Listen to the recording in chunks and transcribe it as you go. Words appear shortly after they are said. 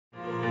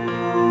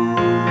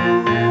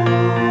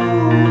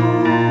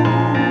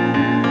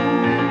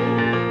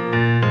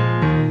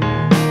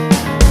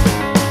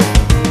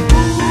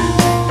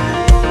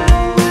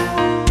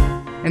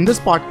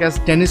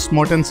podcast, Dennis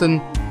Mortensen,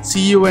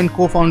 CEO and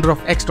co-founder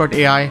of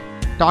X.ai,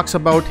 talks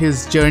about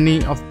his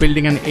journey of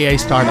building an AI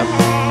startup.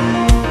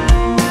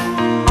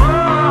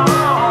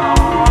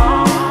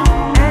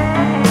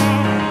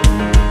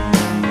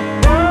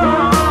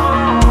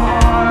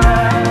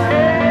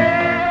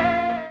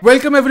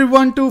 Welcome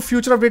everyone to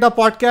Future of Data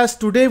podcast.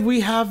 Today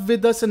we have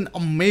with us an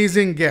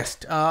amazing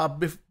guest,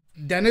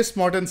 Dennis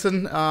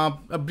Mortensen.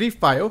 A brief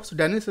bio. So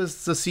Dennis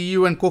is the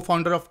CEO and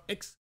co-founder of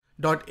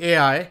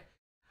X.ai.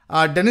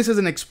 Dennis is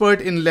an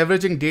expert in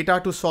leveraging data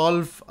to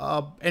solve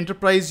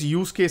enterprise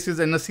use cases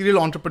and a serial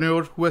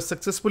entrepreneur who has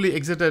successfully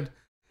exited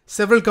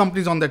several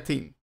companies on that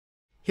theme.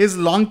 His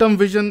long-term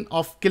vision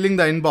of killing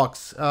the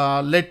inbox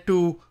led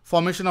to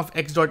formation of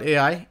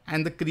X.ai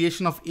and the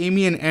creation of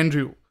Amy and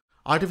Andrew,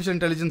 artificial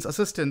intelligence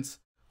assistants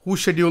who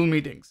schedule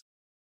meetings.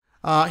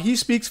 He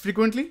speaks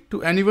frequently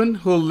to anyone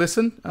who will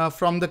listen,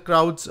 from the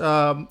crowds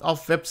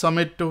of Web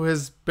Summit to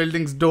his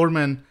building's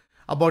doorman,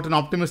 about an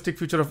optimistic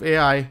future of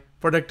AI,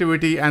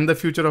 productivity, and the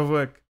future of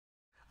work.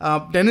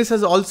 Dennis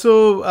is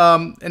also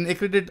an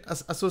accredited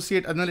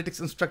associate analytics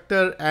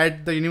instructor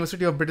at the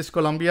University of British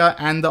Columbia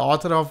and the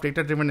author of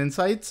Data-Driven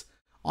Insights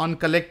on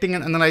collecting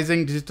and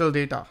analyzing digital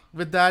data.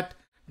 With that,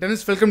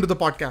 Dennis, welcome to the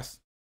podcast.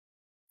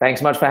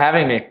 Thanks much for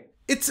having me.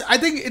 I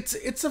think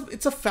it's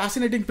a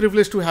fascinating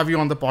privilege to have you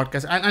on the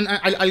podcast, and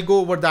I'll go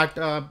over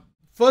that.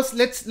 First,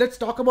 let's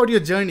talk about your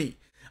journey.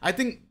 I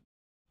think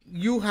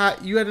you had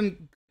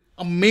an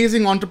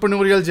amazing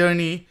entrepreneurial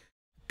journey,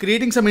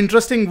 creating some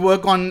interesting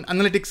work on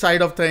analytics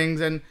side of things,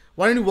 and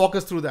why don't you walk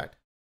us through that?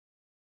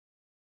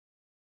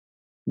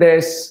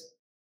 There's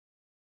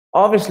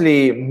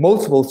obviously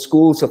multiple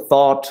schools of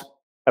thought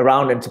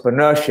around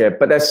entrepreneurship,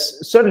 but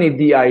there's certainly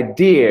the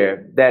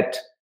idea that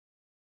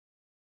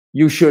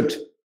you should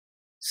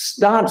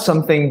start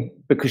something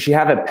because you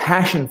have a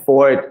passion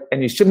for it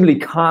and you simply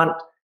can't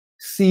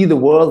see the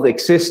world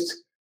exist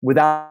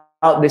without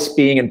this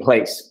being in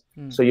place.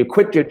 So you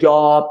quit your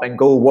job and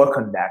go work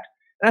on that.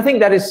 And I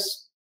think that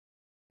is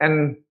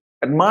an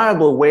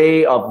admirable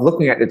way of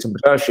looking at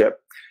entrepreneurship.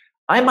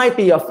 I might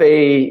be of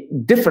a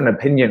different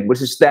opinion, which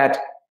is that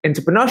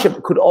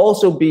entrepreneurship could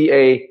also be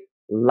a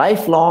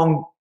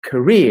lifelong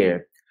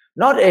career,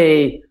 not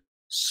a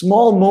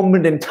small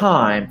moment in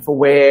time for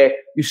where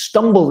you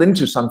stumbled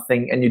into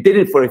something and you did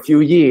it for a few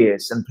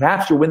years and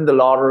perhaps you win the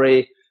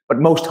lottery, but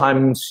most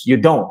times you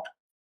don't.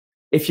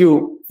 If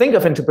you think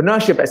of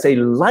entrepreneurship as a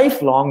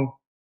lifelong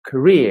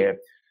career,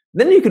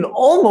 then you can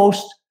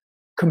almost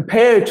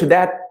compare it to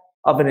that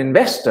of an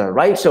investor,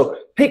 right? So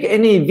pick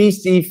any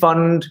VC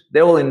fund,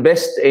 they will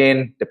invest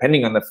in,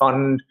 depending on the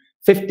fund,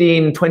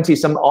 15, 20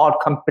 some odd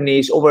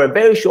companies over a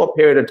very short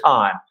period of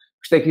time,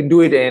 because they can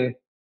do it in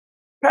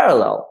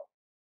parallel.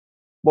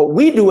 What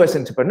we do as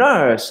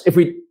entrepreneurs, if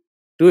we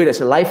do it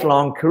as a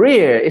lifelong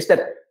career, is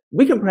that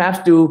we can perhaps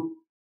do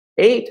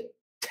 8,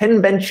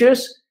 10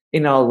 ventures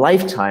in our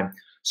lifetime.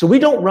 So we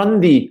don't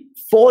run the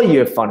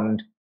 4-year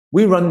fund,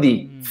 we run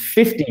the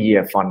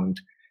 50-year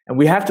fund, and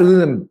we have to do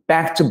them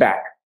back to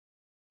back.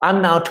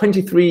 I'm now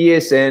 23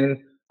 years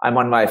in, I'm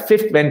on my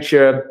 5th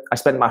venture, I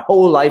spent my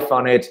whole life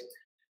on it,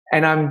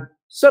 and I'm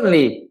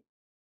certainly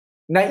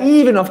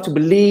naive enough to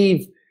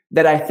believe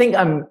that I think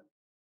I'm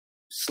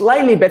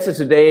slightly better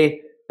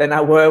today than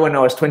I were when I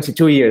was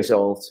 22 years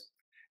old.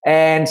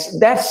 And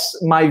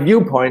that's my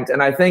viewpoint.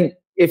 And I think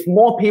if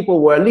more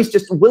people were at least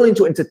just willing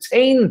to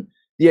entertain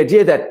the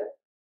idea that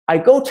I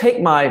go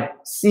take my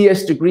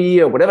CS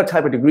degree or whatever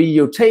type of degree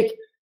you take,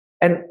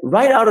 and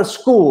right out of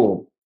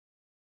school,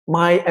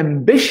 my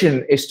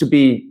ambition is to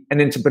be an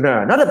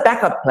entrepreneur, not a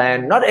backup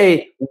plan, not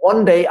a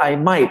one day I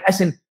might, as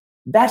in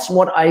that's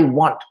what I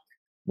want.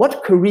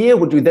 What career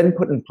would you then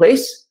put in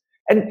place?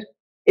 And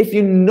if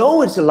you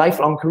know it's a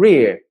lifelong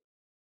career,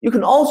 you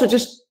can also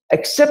just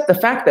accept the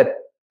fact that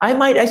I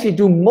might actually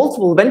do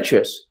multiple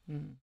ventures.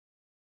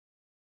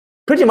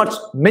 Pretty much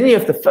many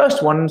of the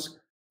first ones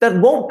that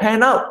won't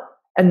pan out,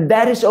 and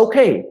that is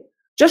okay.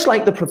 Just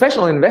like the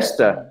professional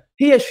investor,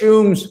 he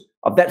assumes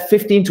of that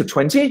 15 to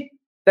 20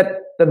 that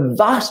the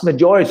vast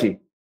majority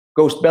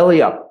goes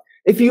belly up.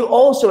 If you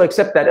also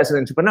accept that as an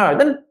entrepreneur,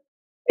 then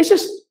it's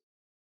just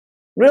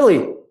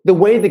really the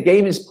way the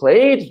game is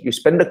played. You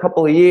spend a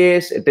couple of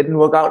years, it didn't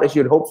work out as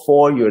you'd hoped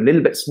for, you're a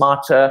little bit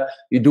smarter,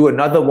 you do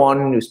another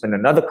one, you spend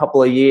another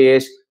couple of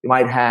years, you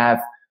might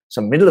have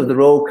some middle of the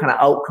road kind of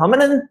outcome,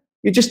 and then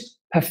you just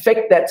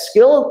perfect that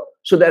skill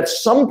so that at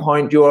some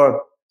point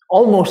you're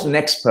almost an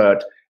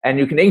expert and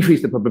you can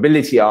increase the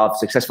probability of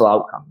successful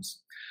outcomes.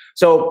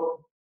 So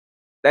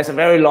that's a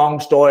very long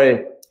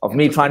story of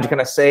me trying to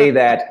kind of say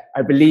that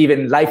I believe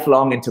in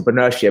lifelong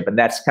entrepreneurship, and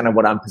that's kind of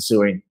what I'm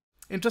pursuing.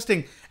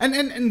 Interesting.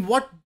 And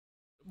what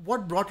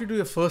brought you to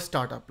your first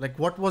startup? Like,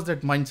 what was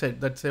that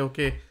mindset that say,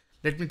 okay,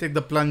 let me take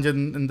the plunge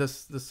in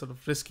this sort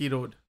of risky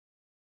road?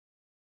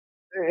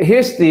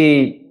 Here's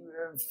the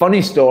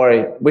funny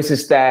story, which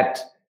is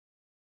that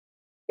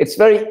it's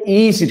very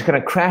easy to kind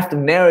of craft a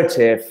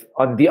narrative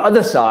on the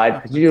other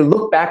side, because you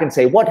look back and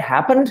say, what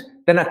happened?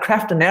 Then I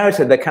craft a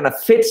narrative that kind of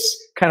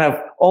fits kind of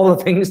all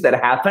the things that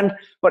happened.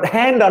 But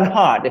hand on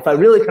heart, if I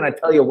really kind of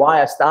tell you why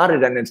I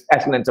started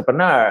as an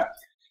entrepreneur,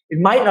 it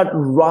might not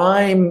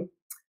rhyme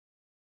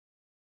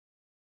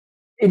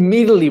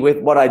immediately with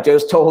what I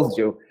just told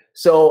you.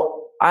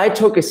 So I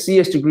took a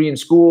CS degree in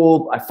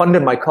school. I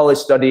funded my college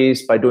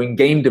studies by doing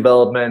game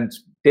development,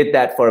 did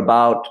that for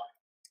about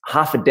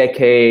half a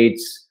decade,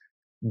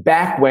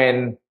 back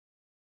when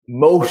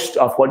most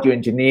of what you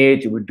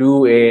engineered, you would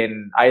do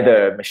in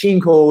either machine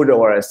code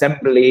or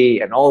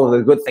assembly, and all of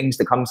the good things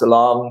that comes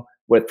along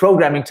with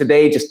programming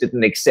today just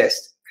didn't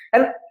exist.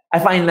 And I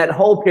find that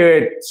whole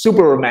period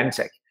super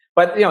romantic.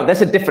 But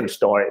that's a different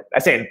story. I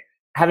say,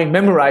 having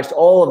memorized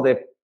all of the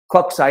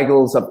clock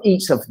cycles of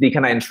each of the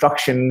kind of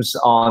instructions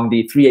on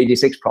the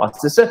 386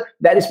 processor,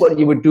 that is what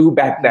you would do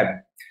back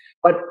then.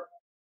 But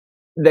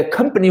the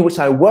company which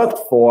I worked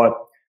for,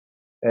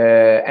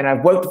 and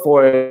I've worked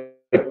for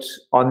it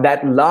on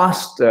that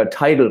last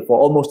title for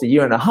almost a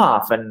year and a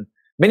half. And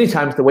many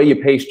times the way you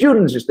pay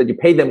students is that you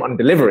pay them on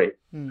delivery,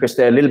 because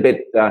they're a little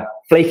bit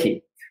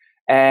flaky.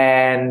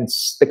 And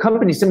the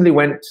company simply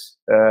went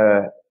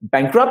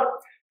bankrupt.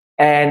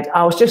 And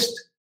I was just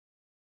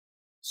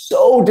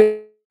so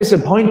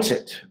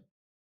disappointed,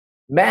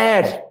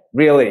 mad,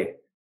 really,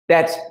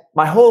 that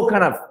my whole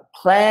kind of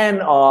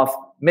plan of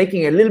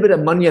making a little bit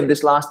of money on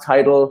this last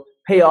title,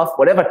 pay off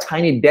whatever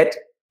tiny debt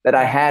that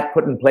I had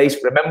put in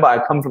place. Remember,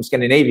 I come from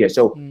Scandinavia,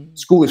 so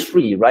school is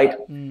free, right?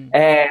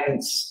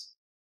 And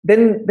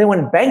then they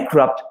went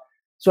bankrupt.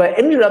 So I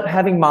ended up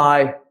having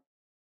my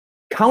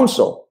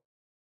counsel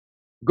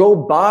go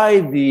buy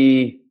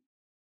the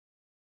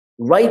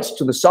rights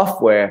to the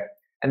software.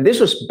 And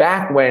this was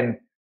back when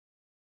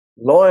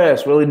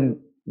lawyers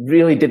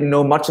really didn't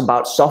know much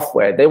about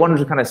software. They wanted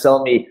to kind of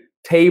sell me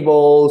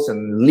tables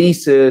and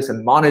leases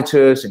and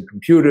monitors and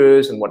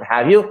computers and what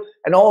have you.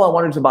 And all I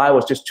wanted to buy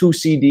was just 2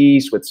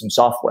 CDs with some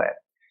software.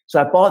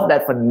 So I bought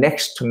that for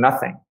next to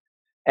nothing.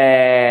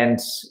 And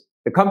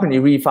the company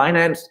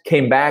refinanced,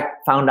 came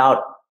back, found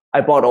out I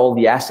bought all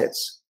the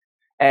assets.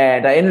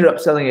 And I ended up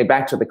selling it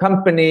back to the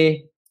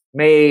company,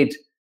 made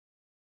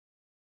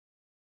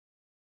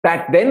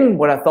back then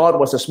what I thought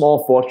was a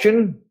small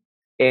fortune.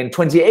 In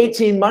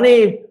 2018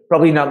 money,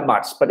 probably not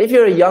much. But if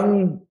you're a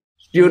young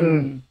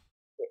student,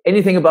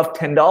 anything above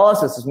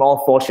 $10 is a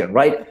small fortune,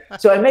 right?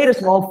 So I made a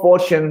small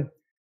fortune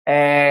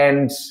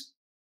and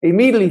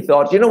immediately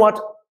thought, you know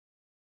what?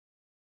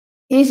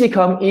 Easy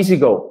come, easy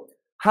go.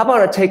 How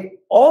about I take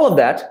all of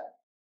that,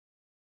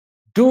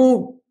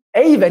 do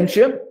a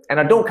venture,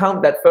 and I don't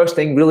count that first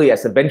thing really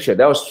as a venture.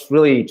 That was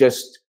really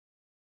just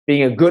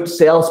being a good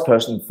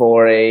salesperson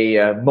for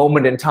a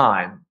moment in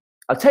time.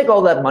 I'll take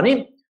all that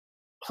money,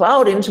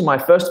 plow it into my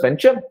first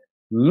venture,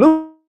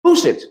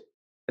 lose it,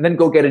 and then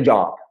go get a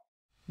job.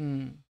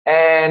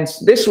 And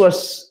this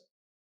was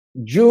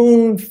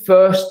June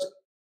 1st,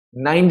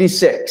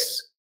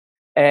 96.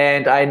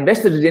 And I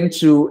invested it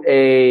into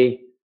a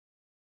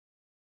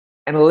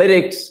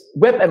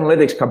web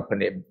analytics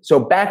company. So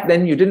back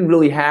then you didn't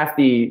really have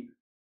the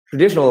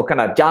traditional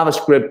kind of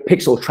JavaScript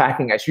pixel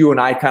tracking as you and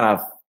I kind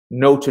of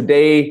know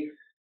today.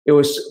 It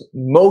was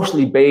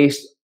mostly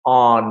based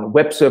on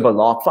web server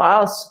log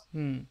files.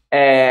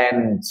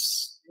 And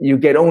you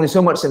get only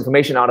so much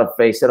information out of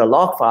a set of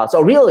log files.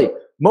 So really,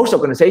 most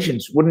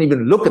organizations wouldn't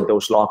even look at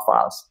those log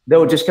files. They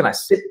would just kind of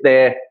sit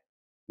there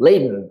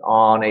laden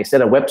on a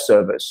set of web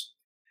servers,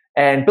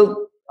 and built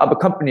up a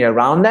company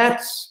around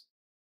that,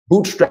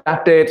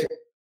 bootstrapped it,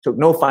 took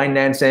no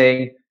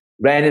financing,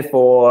 ran it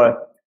for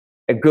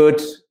a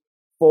good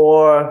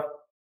 4+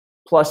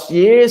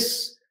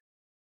 years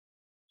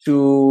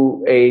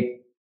to a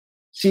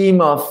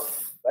team of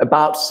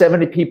about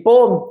 70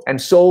 people,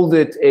 and sold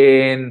it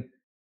in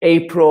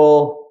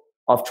April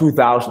of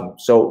 2000.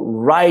 So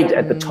right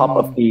at the top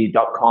of the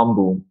 .com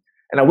boom.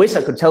 And I wish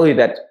I could tell you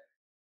that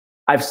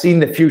I've seen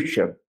the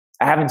future.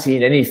 I haven't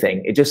seen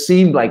anything. It just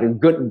seemed like a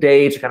good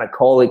day to kind of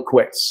call it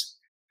quits.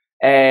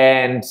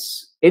 And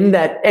in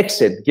that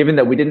exit, given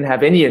that we didn't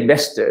have any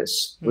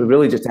investors, we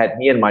really just had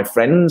me and my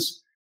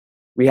friends,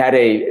 we had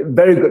a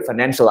very good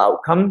financial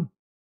outcome.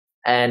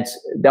 And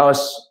that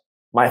was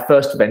my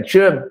first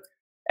venture.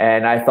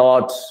 And I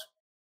thought,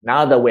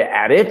 now that we're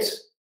at it,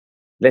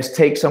 let's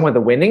take some of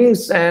the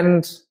winnings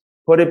and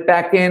put it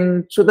back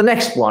into the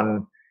next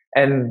one.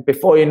 And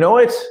before you know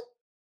it,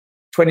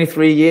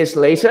 23 years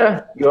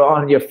later, you're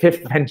on your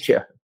 5th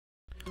venture.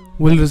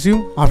 We'll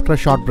resume after a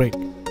short break.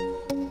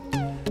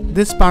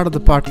 This part of the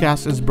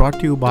podcast is brought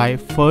to you by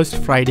First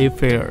Friday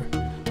Fair,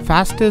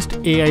 fastest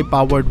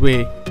AI-powered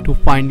way to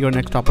find your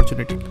next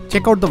opportunity.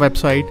 Check out the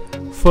website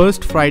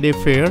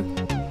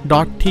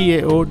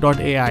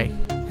firstfridayfair.tao.ai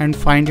and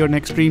find your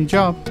next dream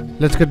job.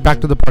 Let's get back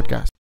to the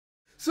podcast.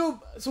 So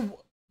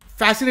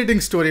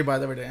fascinating story, by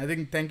the way. I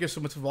think thank you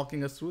so much for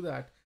walking us through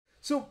that.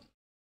 So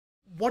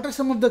what are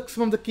some of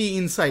the key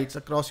insights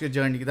across your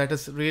journey that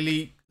has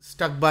really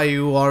stuck by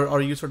you, or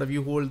you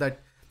hold that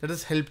that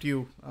has helped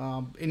you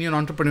in your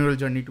entrepreneurial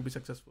journey to be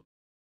successful?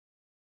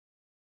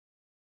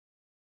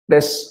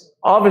 There's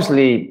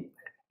obviously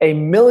a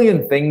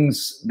million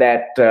things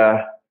that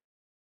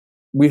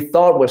we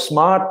thought were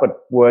smart,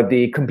 but were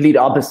the complete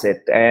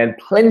opposite, and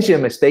plenty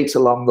of mistakes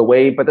along the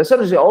way. But there's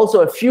certainly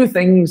also a few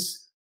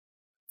things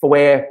for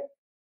where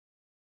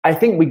I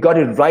think we got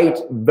it right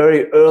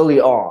very early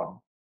on.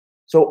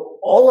 So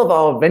all of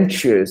our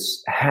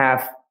ventures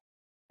have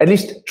at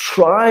least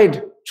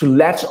tried to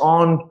latch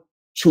on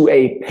to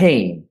a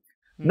pain,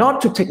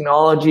 not to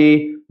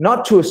technology,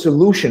 not to a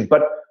solution,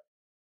 but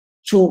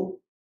to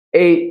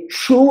a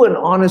true and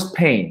honest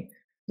pain.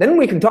 Then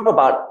we can talk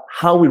about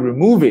how we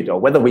remove it or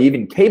whether we're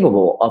even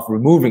capable of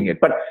removing it.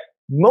 But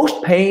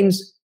most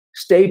pains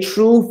stay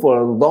true for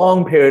a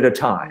long period of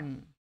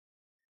time.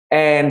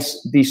 And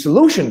the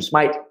solutions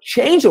might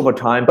change over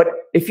time. But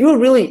if you're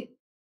really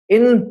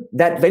in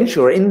that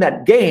venture, in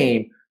that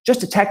game,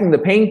 just attacking the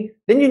pain,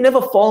 then you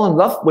never fall in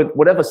love with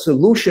whatever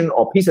solution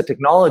or piece of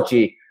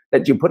technology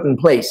that you put in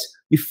place.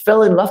 You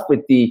fell in love with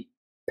the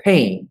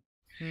pain.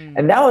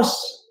 And that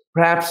was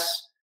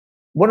perhaps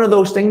one of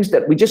those things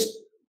that we just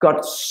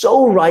got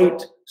so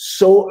right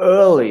so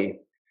early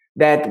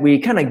that we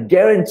kind of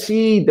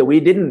guaranteed that we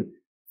didn't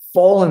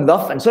fall in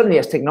love. And certainly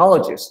as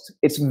technologists,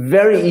 it's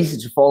very easy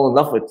to fall in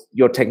love with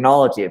your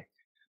technology.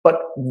 But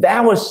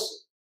that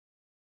was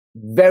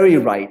very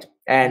right.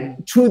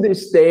 And to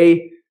this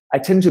day, I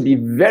tend to be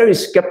very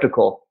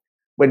skeptical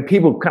when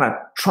people kind of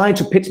try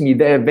to pitch me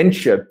their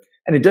venture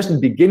and it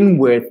doesn't begin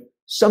with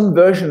some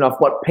version of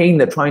what pain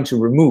they're trying to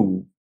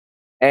remove.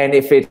 And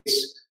if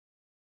it's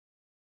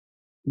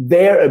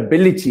their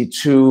ability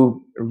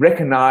to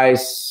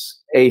recognize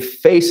a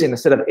face in a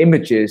set of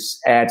images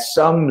at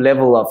some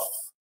level of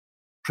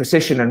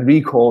precision and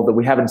recall that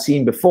we haven't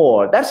seen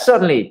before, that's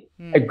certainly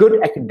a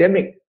good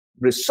academic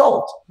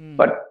result.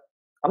 But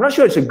I'm not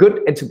sure it's a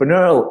good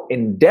entrepreneurial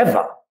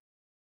endeavor.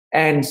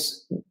 And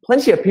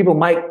plenty of people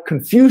might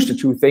confuse the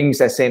two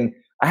things as in,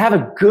 I have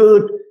a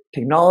good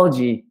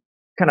technology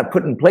kind of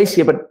put in place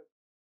here, but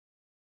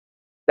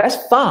that's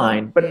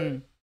fine. But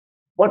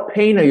what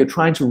pain are you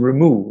trying to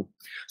remove?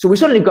 So we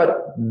certainly got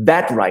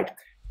that right.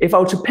 If I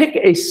were to pick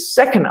a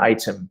second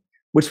item,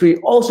 which we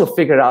also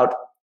figured out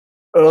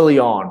early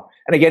on,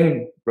 and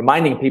again,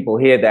 reminding people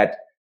here that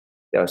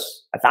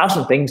there's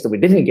 1,000 things that we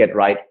didn't get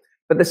right,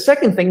 but the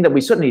second thing that we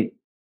certainly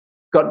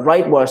got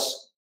right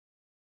was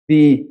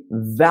the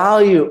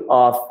value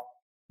of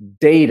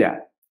data.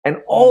 And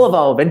all of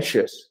our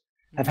ventures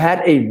have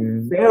had a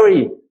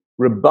very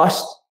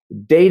robust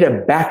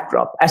data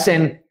backdrop, as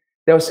in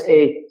there was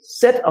a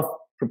set of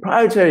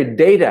proprietary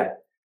data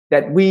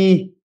that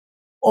we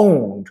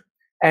owned.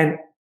 And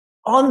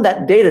on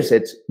that data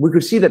set, we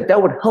could see that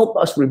that would help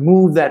us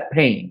remove that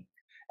pain.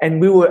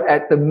 And we were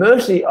at the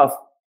mercy of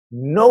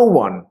no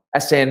one,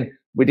 as in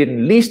we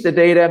didn't lease the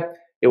data.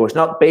 It was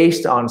not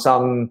based on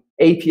some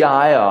API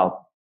or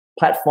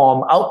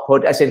platform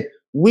output, as in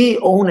we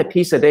own a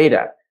piece of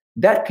data.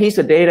 That piece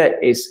of data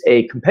is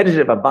a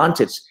competitive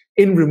advantage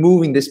in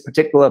removing this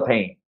particular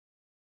pain.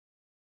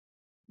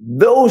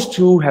 Those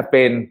two have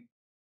been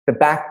the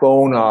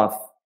backbone of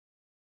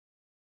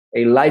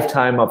a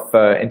lifetime of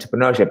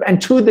entrepreneurship.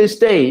 And to this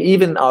day,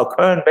 even our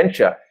current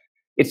venture,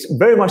 it's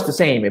very much the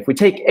same. If we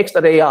take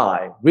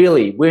X.ai,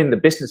 really, we're in the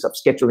business of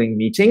scheduling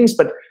meetings.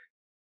 But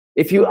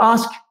if you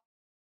ask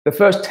the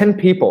first 10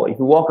 people, if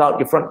you walk out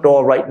your front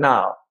door right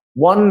now,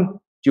 1, do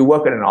you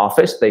work in an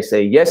office? They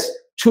say yes.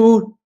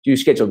 2, do you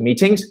schedule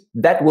meetings?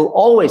 That will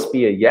always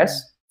be a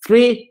yes.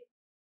 3,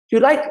 do you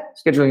like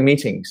scheduling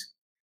meetings?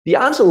 The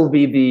answer will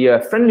be the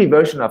friendly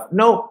version of,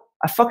 no,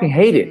 I fucking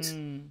hate it.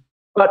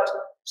 But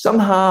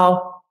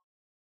somehow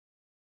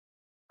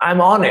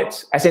I'm on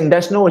it, as in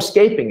there's no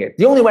escaping it.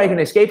 The only way I can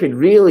escape it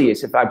really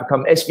is if I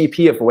become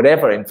SVP of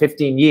whatever in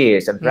 15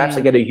 years and perhaps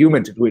I get a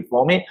human to do it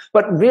for me.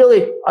 But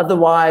really,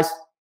 otherwise,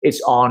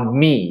 it's on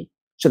me.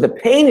 So the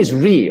pain is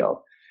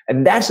real.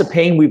 And that's the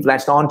pain we've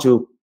latched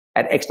onto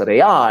at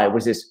X.ai,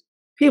 which is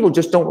people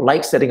just don't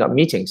like setting up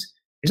meetings.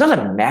 It's not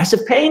a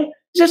massive pain.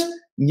 It's just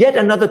yet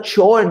another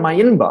chore in my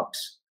inbox.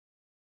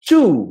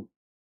 2,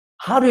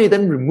 how do you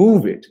then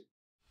remove it?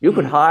 You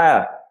could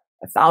hire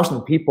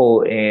 1,000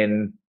 people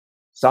in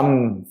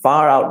some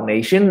far out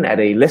nation at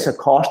a lesser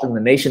cost than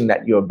the nation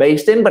that you're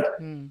based in, but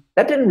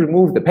that didn't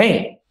remove the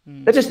pain.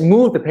 That just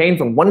moved the pain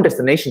from one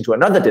destination to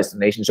another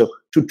destination. So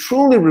to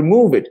truly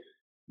remove it,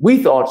 we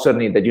thought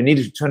certainly that you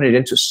needed to turn it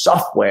into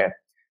software.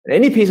 And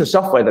any piece of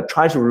software that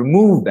tries to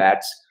remove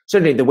that,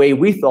 certainly the way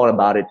we thought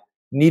about it,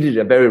 needed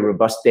a very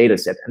robust data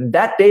set. And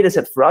that data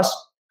set for us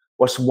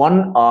was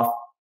one of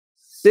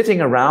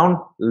sitting around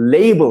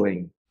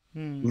labeling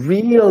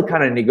real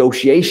kind of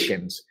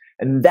negotiations.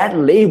 And that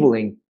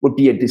labeling would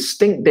be a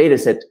distinct data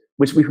set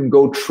which we can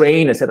go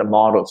train a set of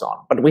models on.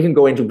 But we can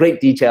go into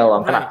great detail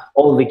on kind of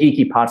all the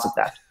geeky parts of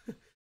that.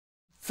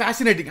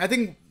 Fascinating. I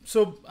think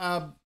so.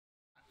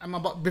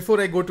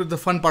 Before I go to the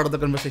fun part of the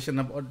conversation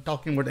about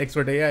talking about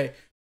X.ai,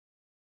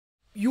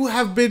 you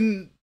have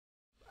been,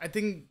 I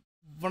think,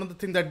 one of the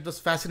things that was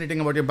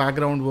fascinating about your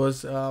background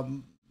was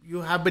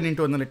you have been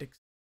into analytics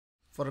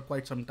for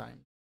quite some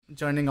time,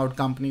 churning out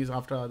companies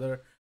after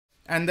other,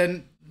 and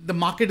then the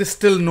market is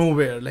still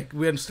nowhere. Like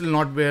we are still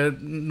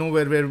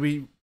nowhere where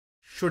we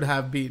should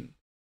have been.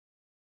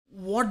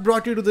 What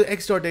brought you to the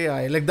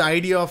X.ai? Like the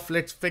idea of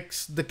let's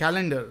fix the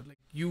calendar. Like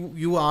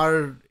you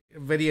are a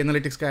very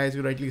analytics guy, as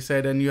you rightly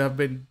said, and you have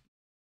been.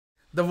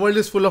 The world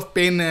is full of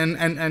pain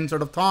and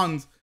sort of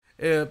thorns.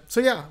 So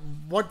yeah,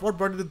 what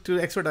brought you to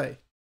X.ai?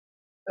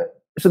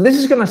 So this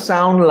is going to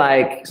sound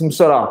like some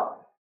sort of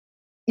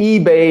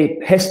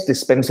eBay pest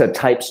dispenser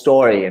type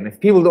story, and if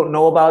people don't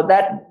know about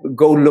that,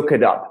 go look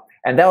it up.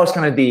 And that was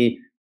kind of the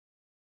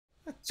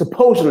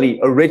supposedly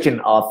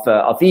origin of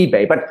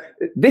eBay, but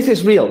this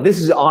is real, this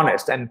is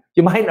honest, and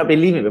you might not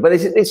believe me, but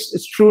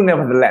it's true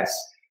nevertheless.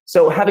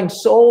 So having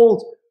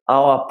sold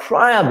our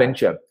prior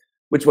venture,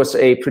 which was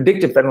a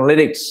predictive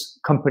analytics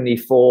company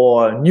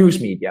for news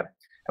media,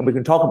 and we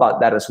can talk about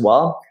that as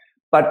well,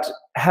 but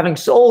having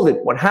sold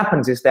it, what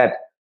happens is that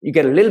you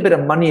get a little bit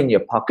of money in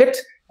your pocket,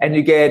 and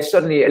you get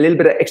suddenly a little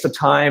bit of extra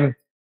time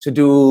to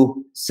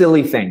do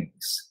silly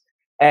things.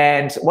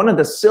 And one of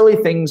the silly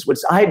things which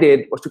I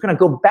did was to kind of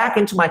go back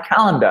into my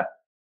calendar,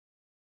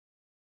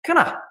 kind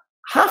of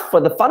half for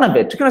the fun of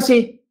it, to kind of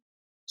see,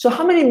 so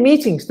how many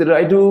meetings did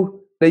I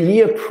do the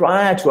year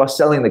prior to us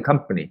selling the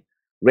company?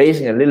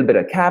 Raising a little bit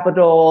of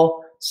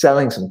capital,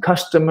 selling some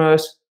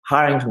customers,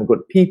 hiring some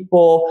good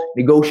people,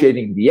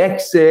 negotiating the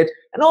exit,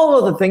 and all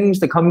of the things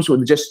that comes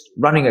with just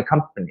running a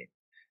company.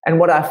 And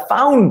what I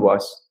found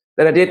was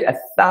that I did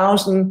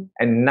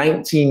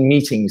 1,019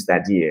 meetings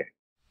that year.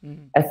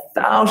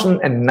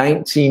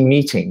 1,019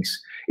 meetings.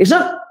 It's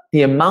not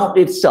the amount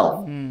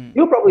itself.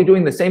 You're probably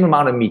doing the same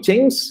amount of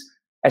meetings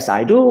as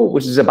I do,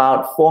 which is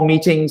about 4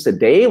 meetings a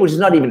day, which is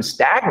not even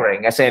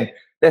staggering. As in,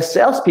 there's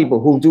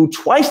salespeople who do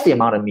twice the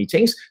amount of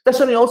meetings. There's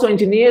certainly also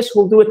engineers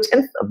who do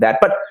 1/10 of that.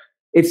 But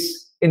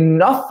it's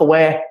enough for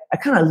where I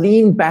kind of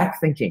lean back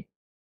thinking,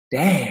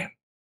 damn,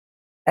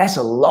 that's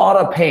a lot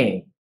of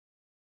pain.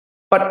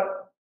 But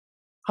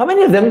how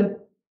many of them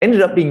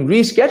ended up being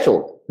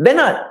rescheduled? Then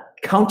I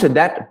counted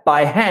that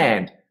by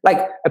hand, like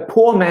a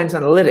poor man's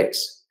analytics.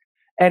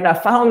 And I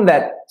found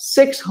that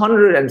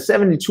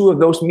 672 of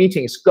those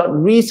meetings got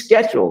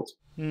rescheduled.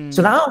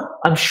 So now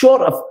I'm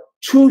short of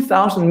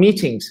 2,000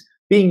 meetings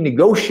being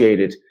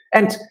negotiated.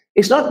 And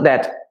it's not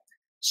that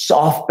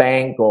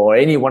SoftBank or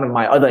any one of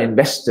my other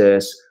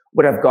investors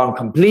would have gone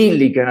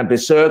completely kind of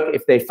berserk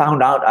if they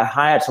found out I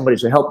hired somebody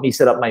to help me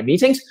set up my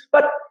meetings.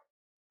 But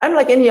I'm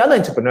like any other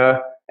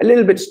entrepreneur, a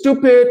little bit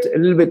stupid, a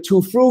little bit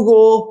too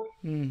frugal,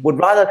 would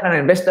rather kind of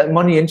invest that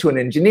money into an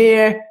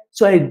engineer.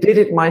 So I did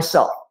it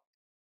myself.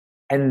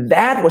 And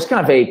that was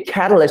kind of a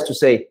catalyst to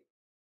say,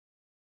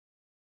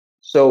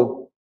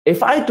 so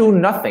if I do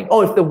nothing,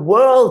 if the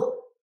world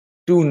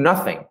do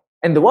nothing,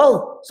 and the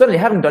world certainly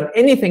haven't done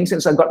anything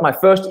since I got my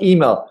first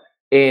email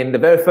in the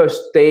very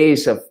first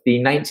days of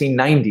the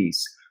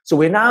 1990s. So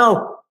we're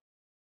now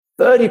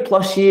 30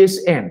 plus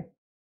years in,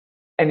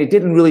 and it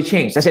didn't really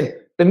change. As in,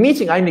 the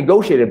meeting I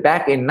negotiated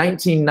back in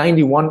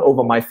 1991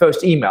 over my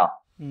first email,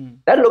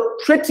 that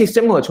looked pretty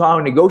similar to how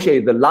I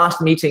negotiated the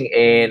last meeting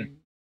in,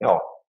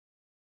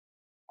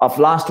 of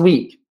last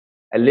week.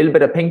 A little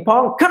bit of ping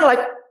pong, kind of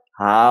like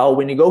how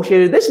we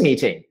negotiated this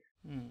meeting.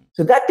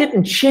 So that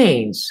didn't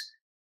change.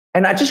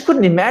 And I just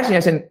couldn't imagine.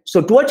 I said,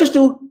 so do I just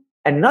do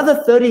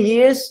another 30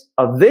 years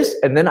of this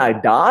and then I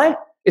die?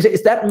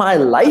 Is that my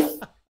life?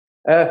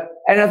 And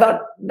I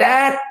thought,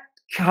 that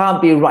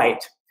can't be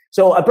right.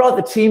 So I brought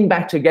the team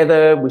back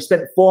together. We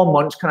spent 4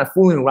 months kind of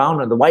fooling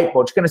around on the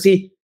whiteboard to kind of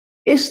see,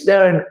 is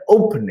there an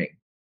opening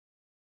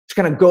to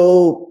kind of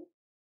go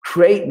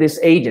create this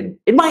agent?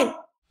 It might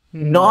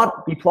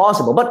not be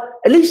plausible, but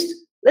at least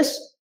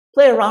let's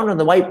play around on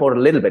the whiteboard a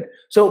little bit.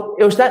 So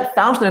it was that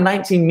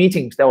 1,019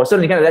 meetings that was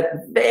certainly kind of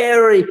that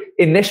very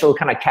initial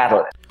kind of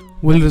catalyst.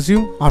 We'll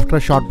resume after a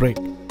short break.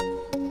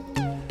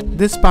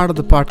 This part of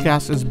the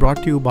podcast is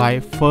brought to you by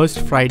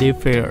First Friday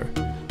Fair,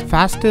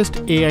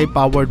 fastest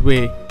AI-powered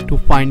way to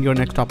find your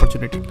next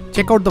opportunity.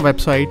 Check out the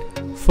website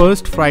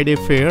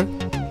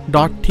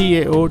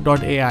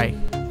firstfridayfair.tao.ai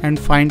and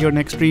find your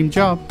next dream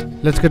job.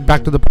 Let's get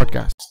back to the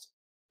podcast.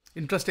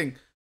 Interesting.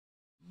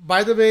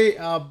 By the way,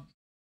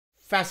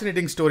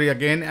 fascinating story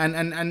again,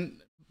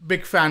 and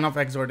big fan of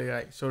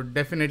X.ai. So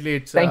definitely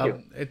it's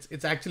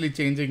actually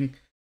changing.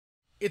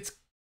 It's,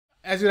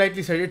 as you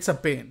rightly said, it's a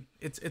pain.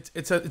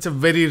 It's a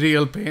very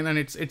real pain, and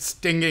it's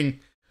stinging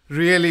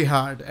really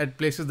hard at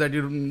places that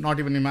you do not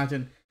even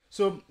imagine.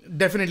 So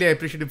definitely I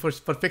appreciate you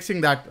for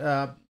fixing that.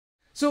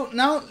 So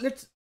now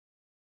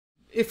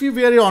if you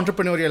wear your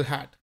entrepreneurial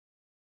hat,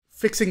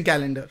 fixing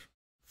calendar,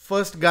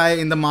 first guy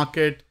in the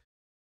market,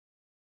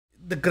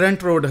 the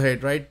grunt road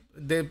ahead, right?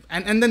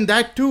 And then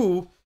that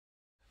too,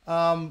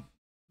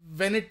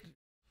 when it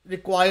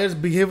requires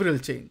behavioral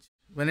change,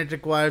 when it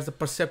requires a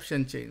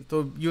perception change.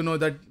 So you know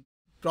that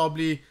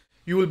probably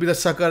you will be the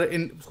sucker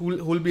who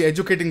will be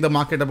educating the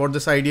market about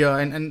this idea,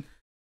 and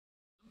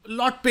a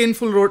lot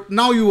painful road.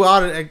 Now you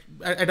are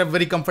at a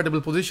very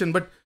comfortable position,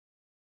 but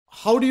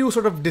how do you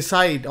sort of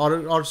decide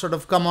or sort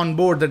of come on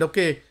board that,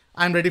 okay,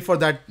 I'm ready for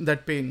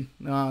that pain,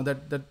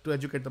 that to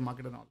educate the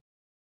market and all?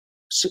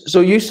 So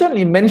you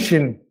certainly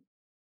mentioned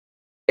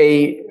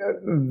a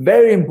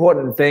very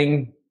important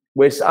thing,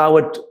 which I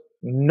would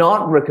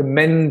not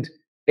recommend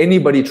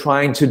anybody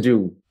trying to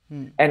do.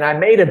 And I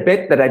made a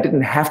bet that I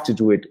didn't have to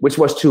do it, which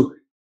was to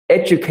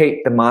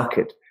educate the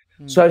market.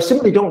 So I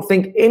simply don't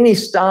think any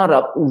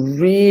startup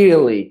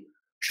really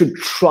should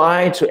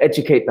try to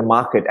educate the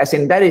market. As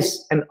in, that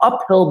is an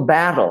uphill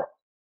battle,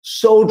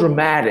 so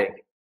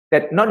dramatic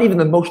that not even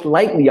the most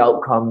likely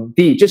outcome,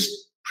 the just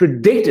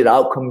predicted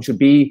outcome, should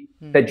be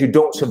that you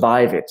don't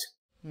survive it.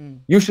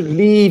 You should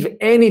leave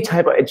any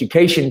type of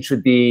education to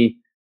the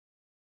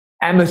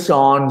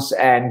Amazons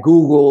and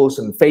Googles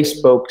and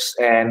Facebooks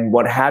and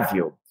what have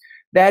you.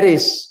 That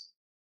is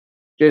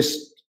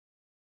just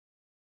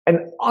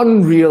an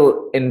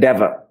unreal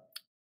endeavor.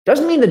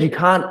 Doesn't mean that you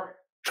can't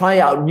try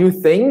out new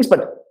things,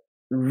 but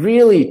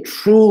really,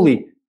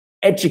 truly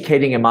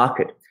educating a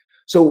market.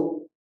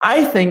 So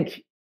I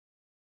think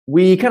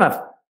we kind of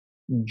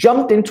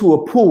jumped into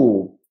a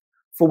pool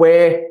for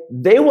where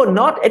they were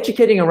not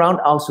educating around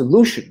our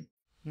solution.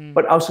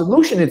 But our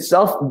solution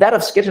itself, that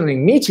of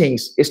scheduling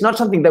meetings, is not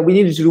something that we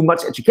needed to do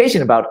much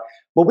education about.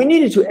 What we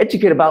needed to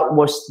educate about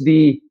was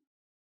the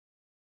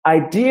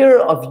idea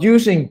of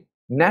using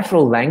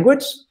natural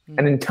language,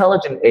 an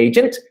intelligent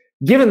agent,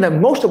 given that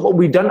most of what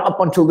we've done up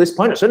until this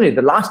point, certainly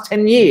the last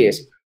 10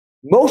 years,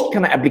 most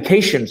kind of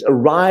applications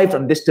arrived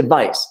on this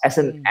device as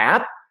an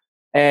app.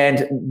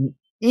 And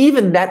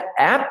even that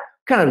app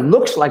kind of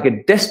looks like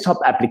a desktop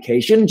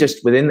application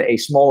just within a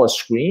smaller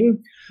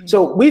screen.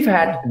 So we've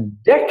had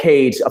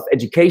decades of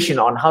education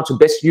on how to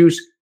best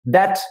use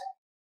that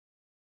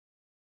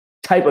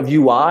type of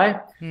UI.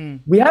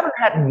 We haven't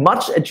had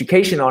much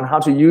education on how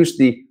to use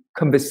the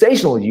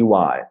conversational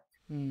UI.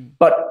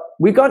 But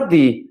we got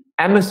the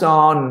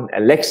Amazon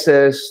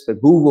Alexas, the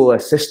Google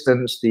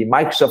Assistants, the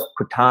Microsoft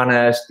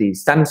Cortanas, the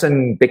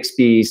Samsung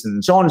Bixbys,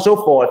 and so on and so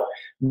forth,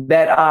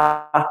 that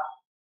are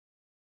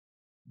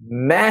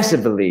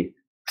massively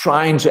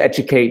trying to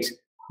educate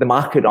the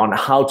market on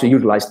how to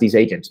utilize these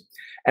agents.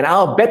 And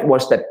our bet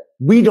was that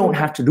we don't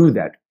have to do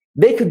that.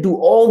 They could do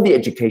all the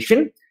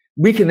education.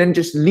 We can then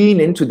just lean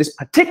into this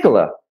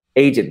particular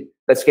agent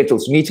that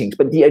schedules meetings.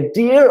 But the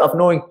idea of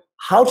knowing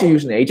how to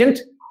use an agent,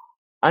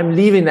 I'm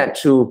leaving that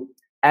to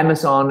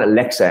Amazon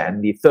Alexa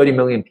and the 30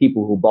 million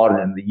people who bought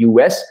it in the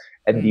US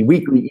and the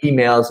weekly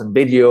emails and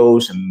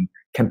videos and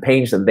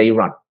campaigns that they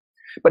run.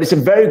 But it's a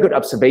very good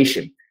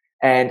observation.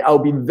 And I'll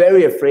be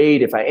very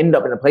afraid if I end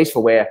up in a place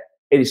for where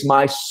it is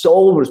my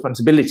sole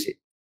responsibility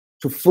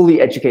to fully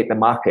educate the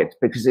market,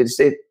 because it's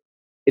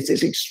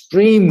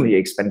extremely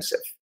expensive.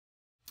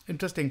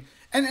 Interesting.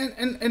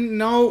 And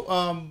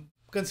now,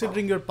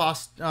 considering your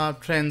past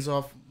trends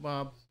of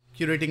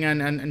curating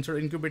and sort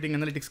of incubating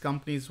analytics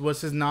companies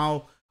versus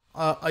now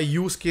a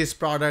use case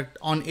product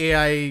on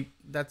AI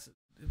that's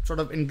sort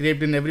of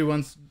engraved in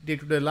everyone's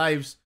day-to-day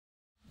lives,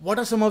 what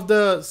are some of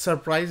the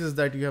surprises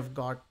that you have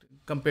got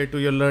compared to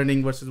your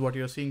learning versus what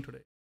you're seeing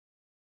today?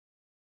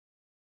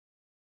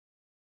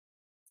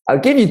 I'll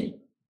give you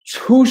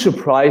two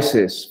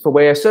surprises for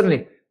where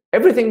certainly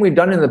everything we've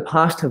done in the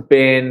past have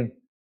been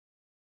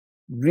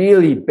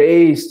really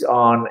based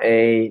on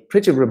a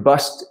pretty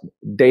robust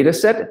data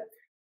set.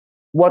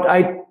 What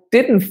I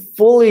didn't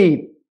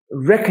fully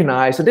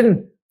recognize, I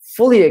didn't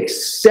fully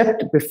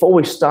accept before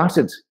we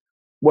started,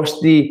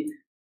 was the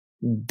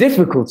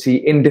difficulty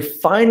in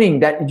defining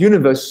that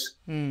universe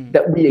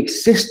that we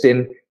exist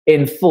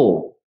in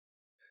full.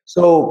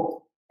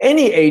 So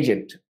any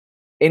agent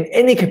in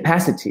any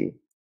capacity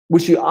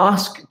which you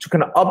ask to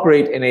kind of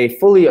operate in a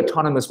fully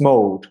autonomous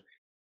mode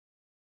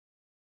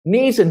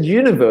needs a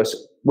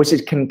universe which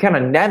it can kind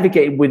of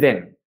navigate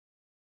within.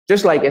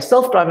 Just like a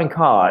self-driving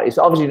car is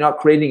obviously not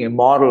creating a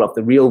model of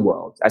the real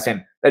world, as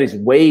in that is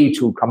way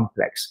too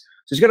complex.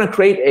 So it's going to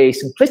create a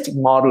simplistic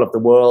model of the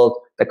world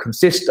that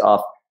consists of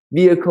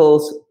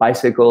vehicles,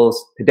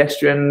 bicycles,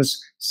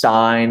 pedestrians,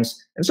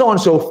 signs, and so on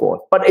and so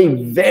forth, but a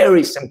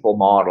very simple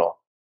model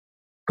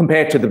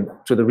compared to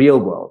the real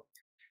world.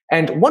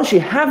 And once you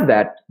have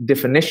that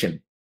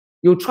definition,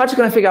 you'll try to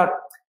kind of figure out,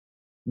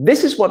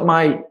 this is what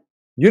my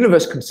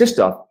universe consists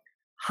of.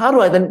 How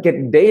do I then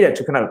get data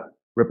to kind of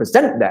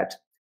represent that?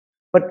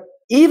 But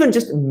even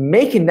just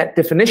making that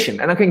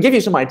definition, and I can give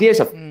you some ideas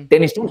of,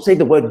 Dennis, don't say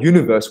the word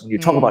universe when you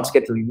talk about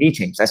scheduling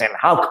meetings, as in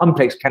how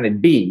complex can it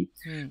be?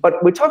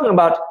 But we're talking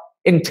about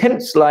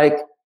intents like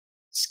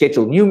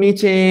schedule new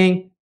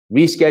meeting,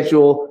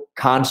 reschedule,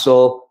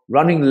 cancel,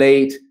 running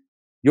late,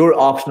 you're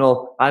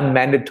optional, I'm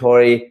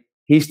mandatory,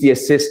 he's the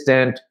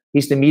assistant,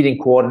 he's the meeting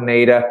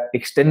coordinator,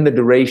 extend the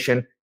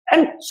duration,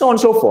 and so on and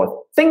so forth.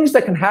 Things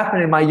that can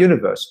happen in my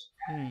universe.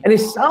 And it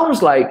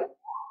sounds like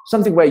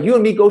something where you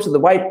and me go to the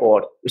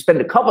whiteboard, we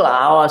spend a couple of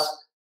hours,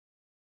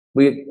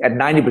 we at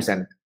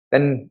 90%.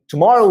 Then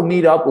tomorrow we'll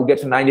meet up, we'll get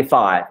to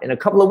 95. In a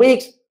couple of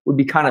weeks, we'll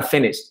be kind of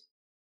finished.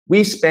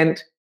 We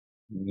spent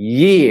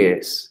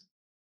years,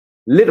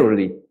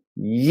 literally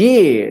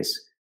years,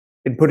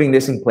 in putting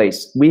this in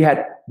place. We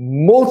had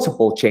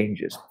multiple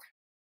changes.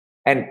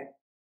 And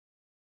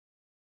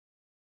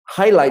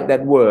highlight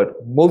that word,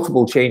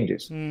 multiple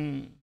changes.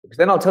 Because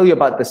then I'll tell you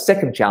about the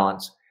second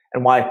challenge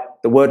and why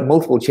the word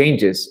multiple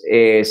changes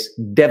is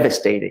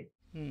devastating.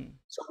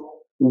 So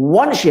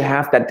once you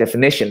have that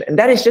definition, and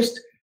that is just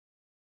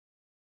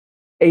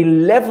a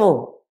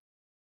level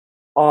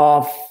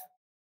of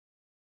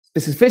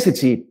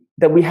specificity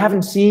that we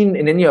haven't seen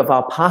in any of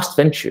our past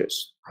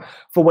ventures,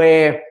 for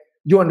where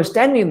your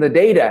understanding of the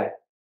data,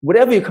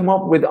 whatever you come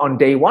up with on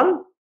day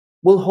one,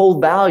 will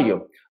hold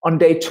value. On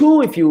day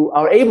two, if you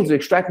are able to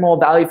extract more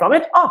value from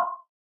it,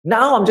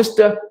 now I'm just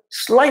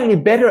slightly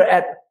better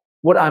at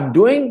what I'm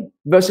doing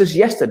versus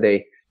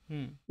yesterday.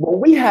 What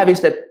we have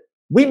is that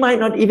we might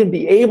not even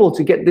be able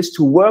to get this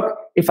to work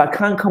if I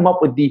can't come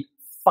up with the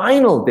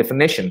final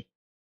definition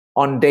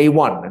on day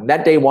one. And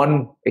that day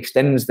one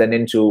extends then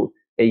into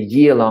a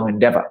year-long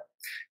endeavor.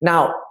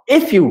 Now,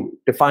 if you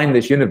define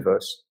this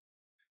universe,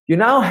 you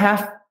now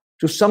have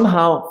to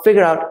somehow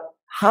figure out,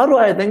 how do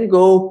I then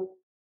go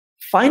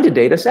find a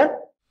data set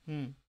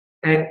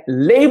and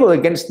label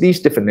against these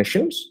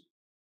definitions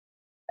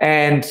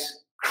and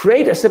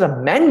create a set of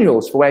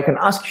manuals where I can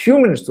ask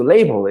humans to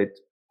label it,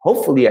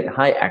 hopefully at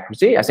high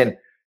accuracy, as in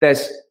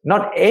there's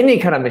not any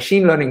kind of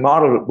machine learning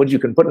model which you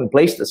can put in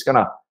place that's going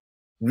to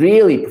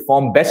really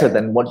perform better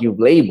than what you've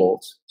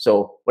labeled.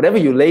 So whatever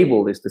you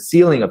label is the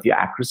ceiling of your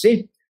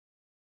accuracy.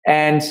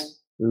 And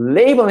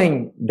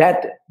labeling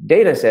that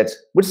data set,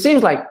 which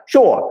seems like,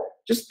 sure,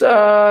 just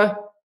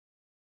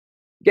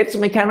get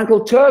some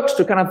mechanical Turks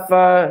to kind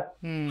of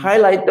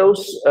highlight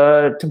those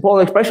temporal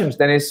expressions,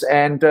 Dennis,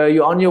 and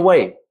you're on your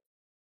way.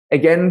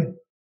 Again,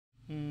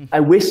 I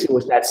wish it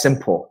was that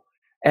simple.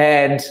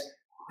 And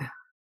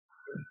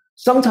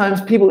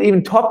sometimes people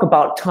even talk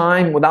about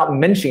time without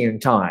mentioning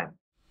time.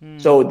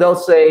 So they'll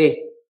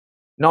say,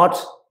 not,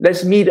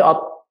 let's meet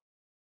up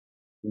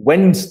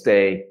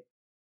Wednesday,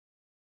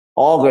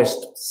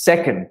 August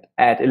 2nd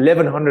at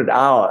 1100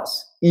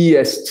 hours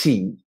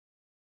EST.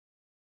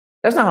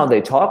 That's not how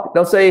they talk.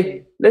 They'll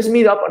say, let's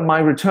meet up on my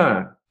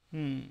return.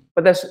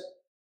 But there's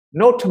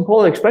no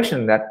temporal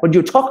expression in that, but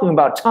you're talking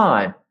about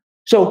time.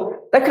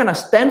 So that kind of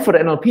Stanford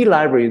NLP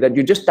library that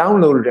you just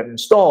downloaded and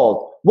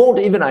installed won't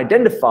even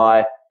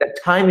identify that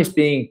time is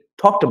being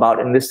talked about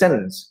in this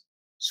sentence.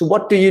 So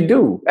what do you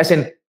do? As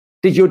in,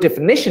 did your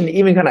definition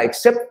even kind of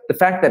accept the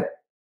fact that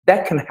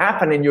that can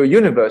happen in your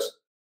universe?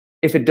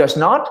 If it does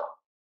not,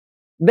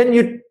 then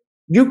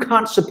you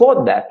can't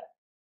support that.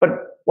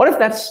 But what if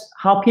that's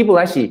how people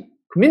actually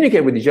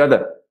communicate with each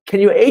other? Can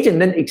your agent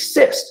then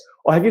exist?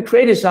 Or have you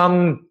created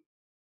some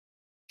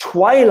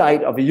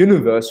twilight of a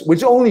universe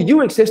which only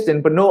you exist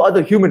in, but no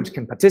other humans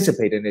can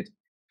participate in it?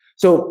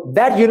 So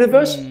that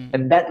universe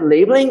and that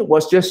labeling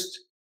was just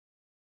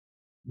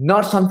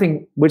not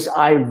something which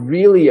I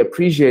really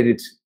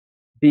appreciated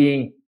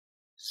being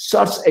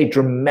such a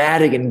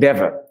dramatic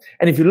endeavor.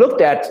 And if you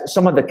looked at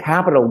some of the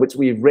capital which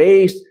we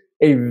raised,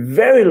 a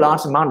very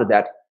large amount of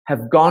that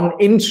have gone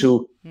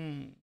into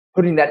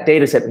putting that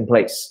data set in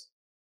place.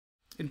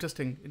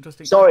 Interesting.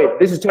 Sorry,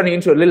 this is turning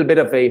into a little bit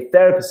of a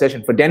therapy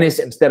session for Dennis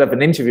instead of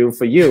an interview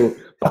for you.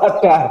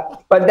 But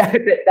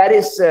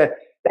that's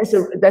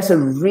a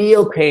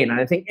real pain. And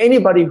I think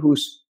anybody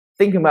who's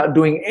thinking about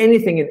doing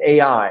anything in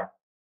AI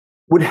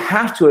would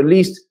have to at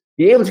least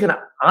be able to kind of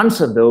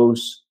answer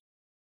those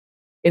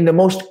in the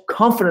most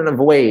confident of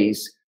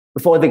ways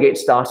before they get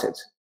started.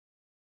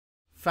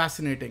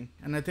 Fascinating.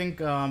 And I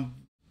think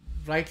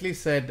rightly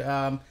said.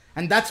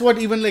 And that's what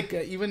even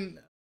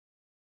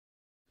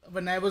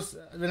when I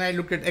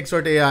looked at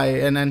X.ai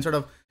and sort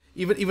of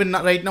even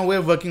right now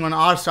we're working on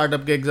our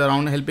startup gigs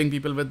around helping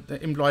people with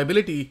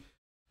employability,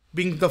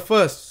 being the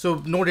first.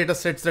 So no data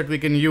sets that we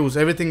can use.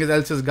 Everything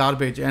else is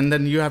garbage. And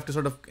then you have to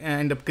sort of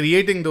end up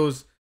creating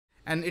those,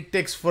 and it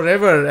takes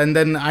forever. And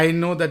then I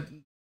know that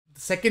the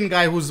second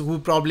guy who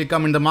probably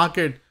come in the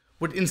market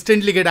would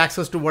instantly get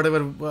access to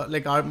whatever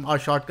our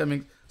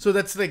shortcomings. So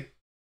that's like,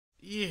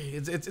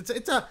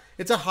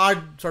 it's a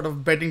hard sort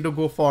of betting to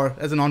go for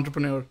as an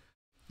entrepreneur.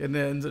 And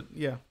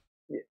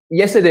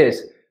Yes, it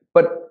is.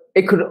 But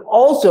it could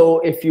also,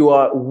 if you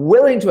are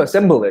willing to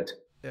assemble it,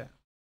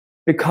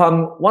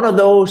 become one of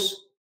those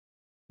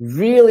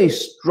really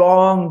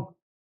strong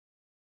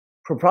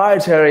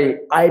proprietary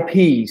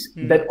IPs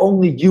that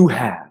only you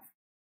have.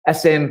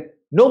 As in,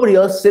 nobody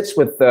else sits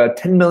with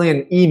 10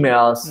 million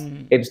emails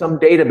in some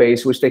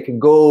database which they can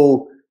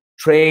go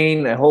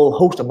train a whole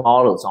host of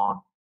models on.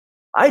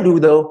 I do,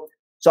 though.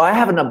 So I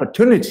have an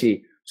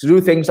opportunity to do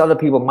things other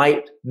people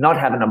might not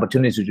have an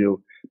opportunity to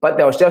do. But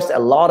there was just a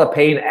lot of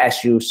pain,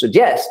 as you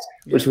suggest,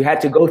 which we had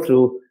to go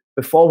through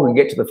before we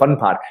get to the fun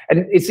part.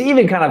 And it's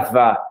even kind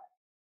of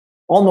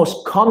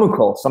almost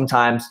comical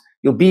sometimes.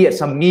 You'll be at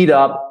some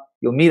meetup,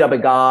 you'll meet up a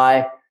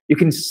guy, you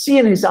can see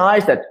in his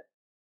eyes that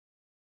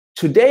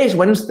today is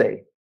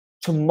Wednesday,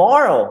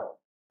 tomorrow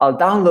I'll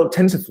download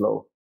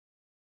TensorFlow.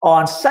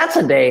 On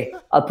Saturday,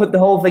 I'll put the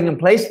whole thing in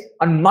place.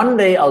 On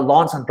Monday, I'll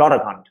launch on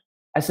Product Hunt.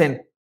 As in,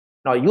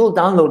 no, you'll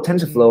download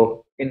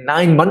TensorFlow in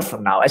 9 months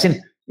from now. As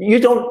in, you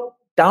don't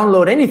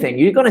download anything.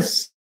 You're going to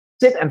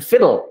sit and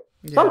fiddle.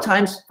 Yeah.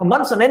 Sometimes for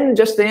months on end,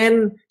 just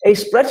in a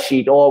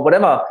spreadsheet or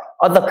whatever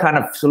other kind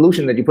of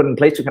solution that you put in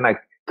place to kind of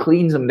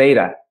clean some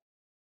data.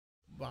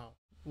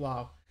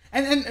 Wow.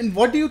 And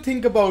what do you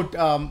think about,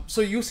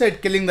 so you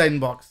said killing the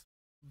inbox.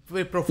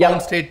 Very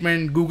profound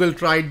statement. Google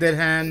tried their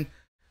hand.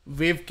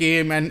 Wave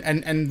came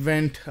and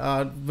went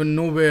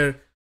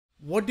nowhere.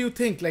 What do you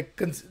think? Like,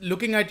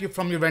 looking at you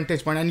from your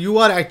vantage point, and you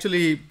are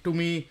actually, to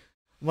me,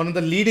 one of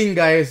the leading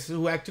guys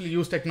who actually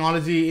use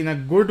technology in a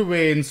good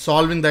way in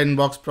solving the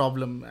inbox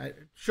problem.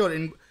 Sure,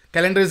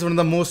 calendar is one of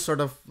the most sort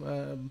of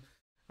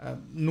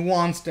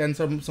nuanced and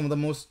some of the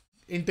most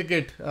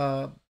intricate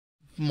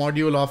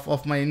module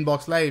of my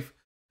inbox life.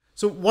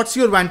 So what's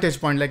your vantage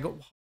point? Like,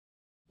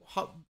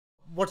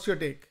 what's your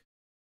take?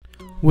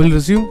 We'll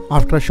resume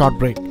after a short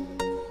break.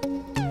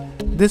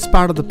 This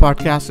part of the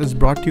podcast is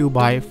brought to you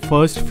by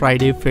First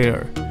Friday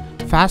Fair,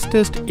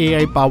 fastest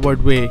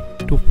AI-powered way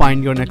to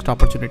find your next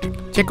opportunity.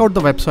 Check out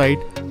the website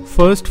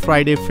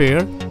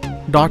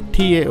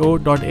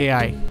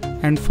firstfridayfair.tao.ai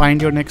and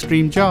find your next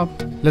dream job.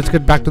 Let's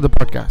get back to the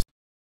podcast.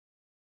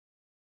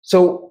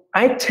 So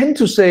I tend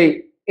to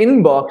say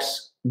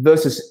inbox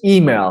versus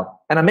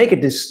email, and I make a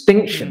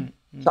distinction.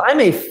 So I'm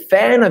a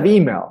fan of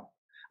email.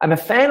 I'm a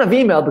fan of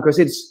email because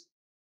it's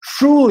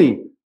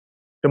truly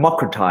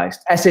democratized,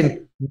 as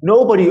in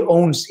nobody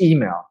owns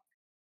email.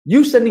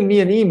 You sending me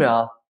an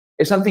email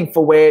is something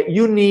for where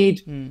you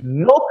need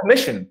no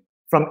permission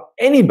from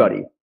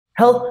anybody.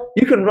 Hell,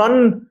 you can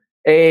run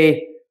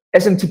a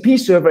SMTP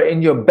server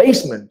in your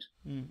basement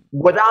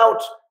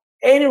without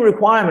any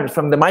requirement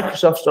from the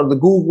Microsofts or the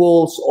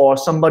Googles or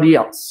somebody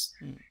else.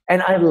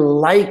 And I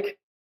like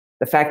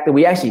the fact that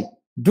we actually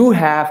do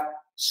have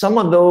some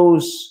of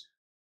those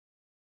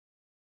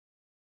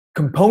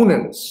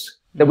components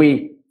that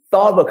we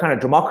thought were kind of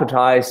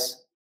democratize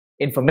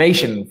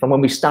information from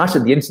when we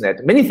started the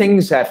internet. Many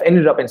things have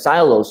ended up in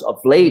silos of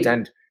late.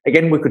 And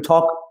again, we could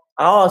talk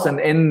hours and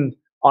end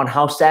on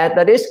how sad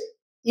that is.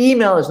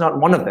 Email is not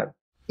one of them.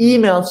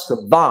 Email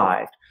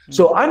survived.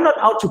 So I'm not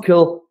out to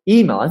kill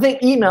email. I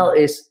think email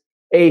is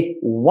a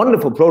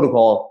wonderful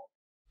protocol,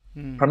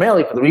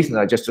 primarily for the reasons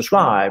I just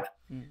described.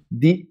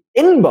 The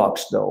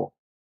inbox, though,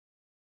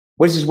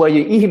 which is where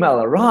your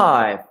email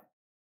arrive,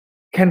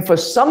 can for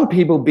some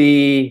people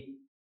be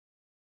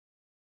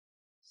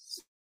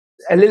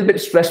a little bit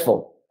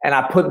stressful. And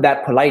I put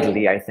that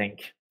politely, I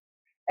think.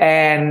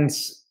 And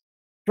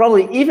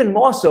probably even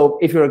more so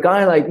if you're a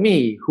guy like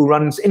me who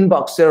runs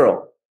inbox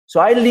zero.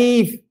 So I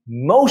leave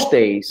most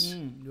days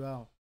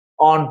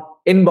on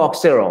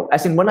inbox zero.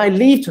 As in, when I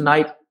leave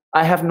tonight,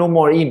 I have no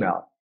more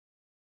email.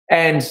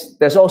 And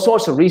there's all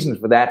sorts of reasons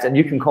for that. And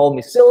you can call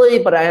me silly,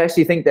 but I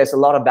actually think there's a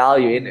lot of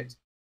value in it.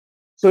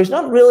 So it's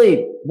not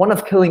really one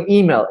of killing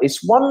email.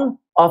 It's one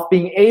of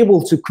being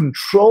able to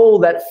control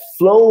that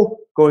flow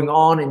going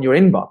on in your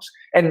inbox.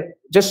 And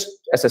just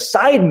as a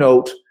side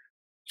note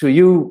to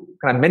you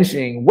kind of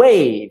mentioning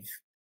Wave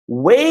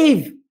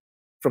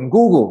from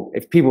Google,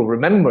 if people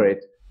remember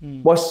it,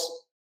 was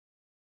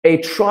a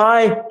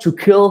try to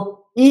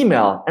kill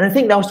email. And I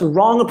think that was the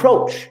wrong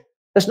approach.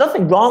 There's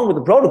nothing wrong with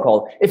the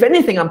protocol. If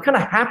anything, I'm kind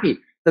of happy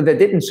that they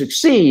didn't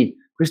succeed,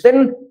 because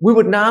then we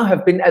would now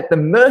have been at the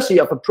mercy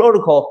of a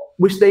protocol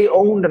which they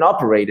owned and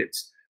operated,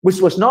 which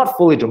was not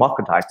fully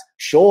democratized.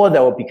 Sure,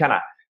 there would be kind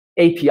of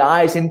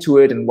APIs into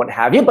it and what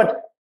have you,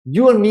 but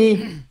you and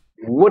me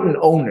wouldn't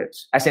own it.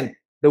 As in,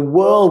 the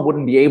world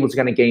wouldn't be able to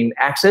kind of gain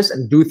access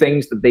and do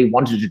things that they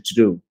wanted it to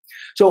do.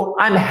 So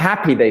I'm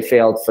happy they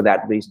failed for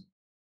that reason.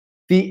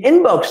 The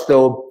inbox,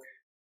 though,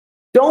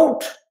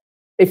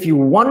 if you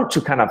want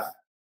to kind of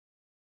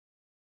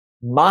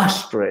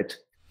master it,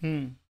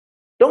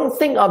 don't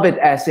think of it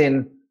as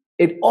in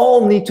it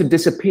all needs to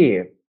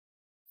disappear.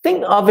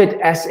 Think of it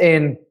as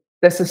in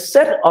there's a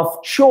set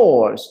of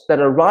chores that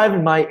arrive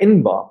in my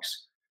inbox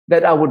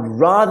that I would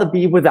rather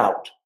be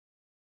without.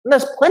 And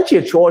there's plenty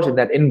of chores in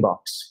that inbox.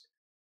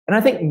 And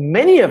I think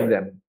many of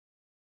them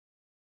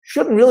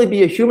shouldn't really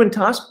be a human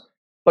task,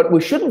 but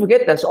we shouldn't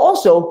forget there's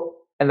also,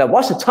 and there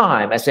was a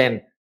time, as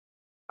in,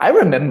 I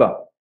remember,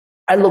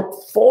 I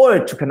looked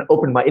forward to kind of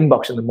open my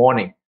inbox in the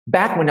morning,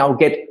 back when I would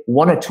get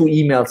 1 or 2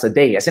 emails a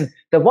day. As in,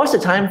 there was a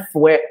time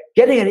for where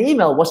getting an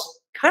email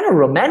was kind of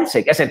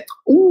romantic. As in,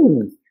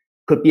 ooh,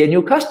 could be a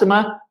new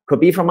customer, could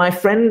be from my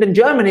friend in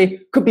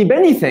Germany, could be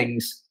many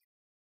things.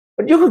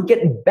 But you could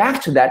get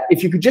back to that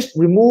if you could just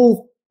remove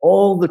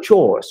all the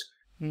chores.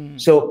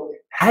 So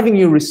having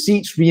your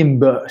receipts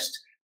reimbursed,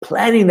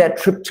 planning that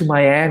trip to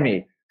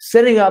Miami,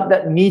 setting up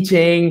that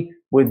meeting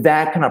with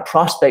that kind of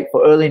prospect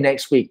for early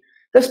next week.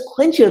 There's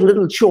plenty of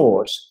little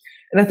chores.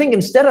 And I think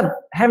instead of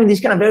having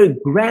these kind of very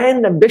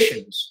grand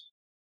ambitions,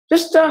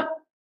 just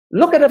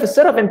look at a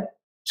set of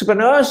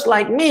entrepreneurs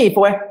like me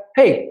for where,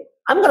 hey,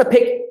 I'm going to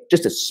pick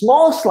just a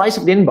small slice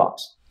of the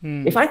inbox.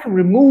 If I can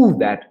remove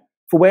that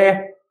for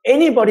where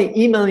anybody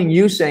emailing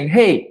you saying,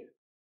 hey,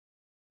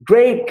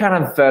 great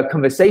kind of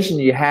conversation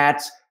you had.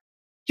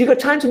 You got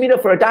time to meet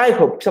up for a Diet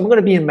Coke because I'm going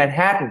to be in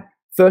Manhattan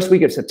first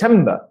week of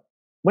September.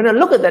 When I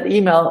look at that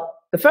email,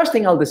 the first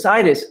thing I'll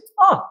decide is,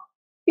 oh,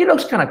 he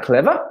looks kind of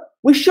clever.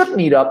 We should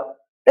meet up.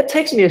 That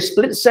takes me a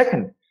split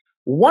second.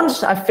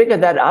 Once I figure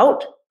that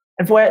out,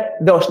 and for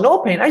there was no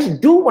pain, I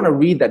just do want to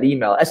read that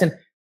email. As in,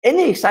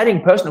 any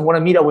exciting person who want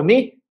to meet up with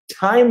me,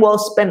 time well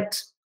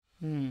spent.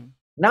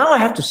 Now I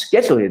have to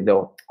schedule it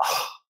though.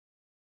 Oh,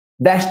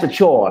 that's the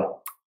chore.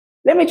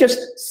 Let me just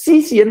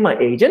CC in my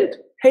agent.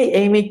 Hey,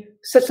 Amy,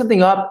 set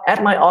something up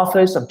at my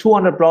office on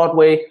 200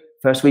 Broadway,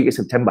 first week of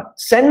September.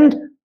 Send,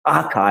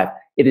 archive.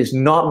 It is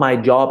not my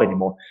job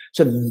anymore.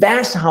 So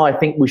that's how I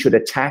think we should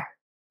attack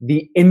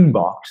the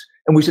inbox.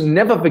 And we should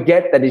never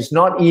forget that it's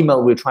not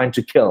email we're trying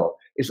to kill.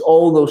 It's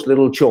all those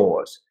little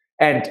chores.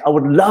 And I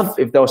would love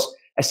if there was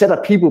a set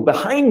of people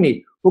behind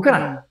me who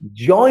kind of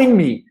join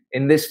me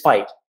in this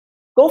fight.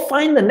 Go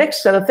find the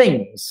next set of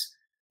things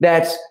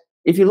that,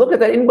 if you look at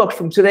that inbox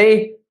from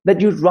today, that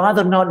you'd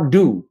rather not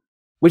do.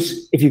 Which,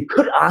 if you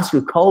could ask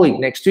your colleague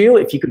next to you,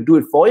 if he could do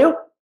it for you,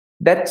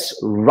 that's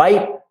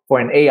right for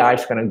an AI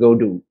to kind of go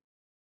do.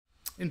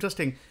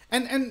 Interesting.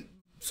 And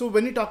so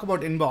when you talk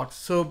about inbox,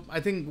 so I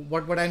think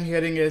what I'm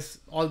hearing is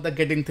all the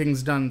getting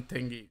things done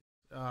thingy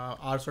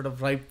are sort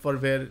of ripe for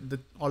where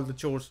all the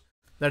chores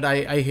that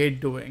I hate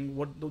doing.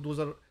 Those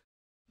are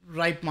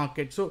ripe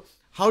market. So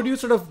how do you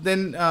sort of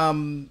then,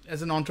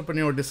 as an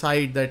entrepreneur,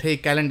 decide that, hey,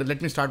 calendar,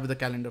 let me start with the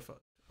calendar first,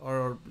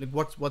 or like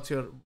what's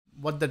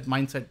that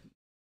mindset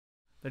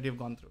that you've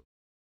gone through?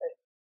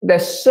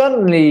 There's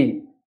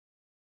certainly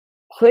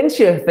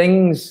plenty of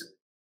things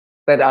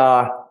that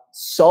are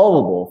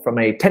solvable from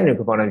a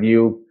technical point of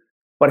view,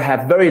 but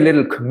have very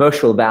little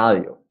commercial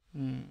value.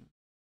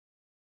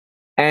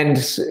 And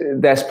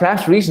there's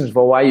perhaps reasons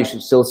for why you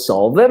should still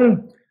solve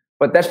them,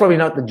 but that's probably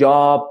not the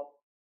job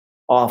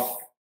of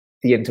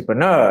the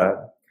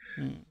entrepreneur.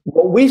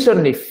 What we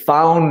certainly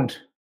found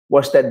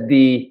was that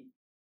the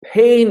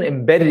pain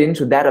embedded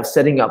into that of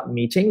setting up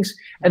meetings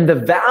and the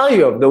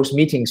value of those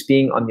meetings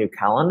being on your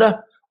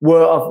calendar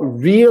were of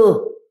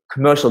real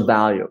commercial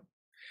value.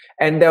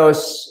 And there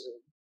was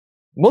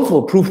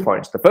multiple proof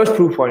points. The first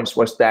proof points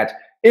was that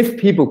if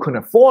people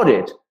couldn't afford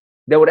it,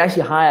 they would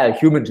actually hire a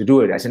human to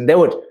do it. As in, they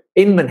would,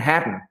 in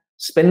Manhattan,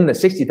 spend the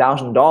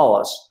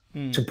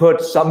 $60,000 to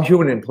put some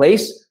human in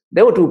place.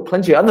 They would do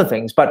plenty of other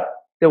things, but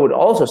they would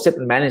also sit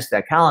and manage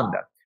their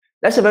calendar.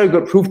 That's a very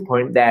good proof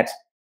point that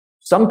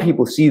some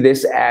people see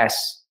this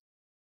as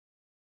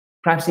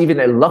perhaps even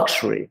a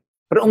luxury,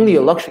 but only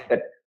a luxury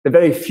that the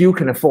very few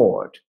can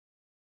afford.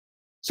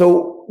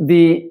 So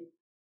the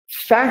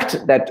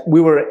fact that we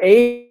were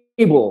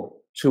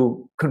able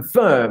to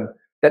confirm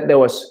that there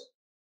was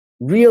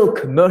real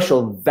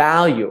commercial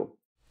value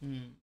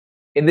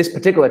in this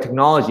particular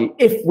technology,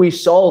 if we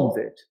solved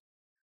it,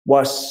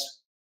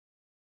 was,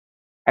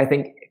 I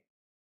think,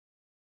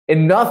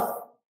 enough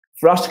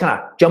for us to kind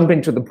of jump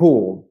into the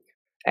pool.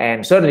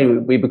 And certainly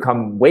we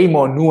become way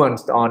more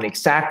nuanced on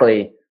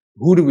exactly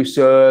who do we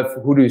serve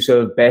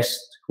best,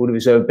 who do we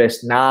serve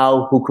best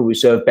now, who could we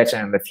serve better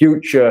in the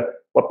future,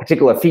 what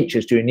particular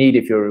features do you need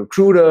if you're a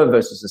recruiter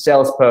versus a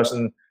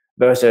salesperson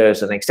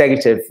versus an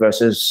executive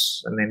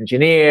versus an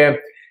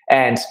engineer.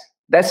 And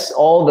that's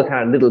all the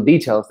kind of little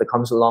details that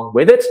comes along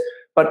with it.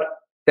 But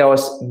there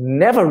was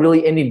never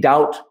really any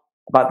doubt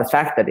about the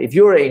fact that if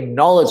you're a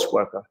knowledge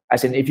worker,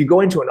 as in if you go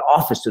into an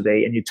office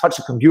today and you touch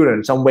a computer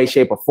in some way,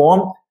 shape, or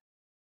form,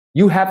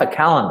 you have a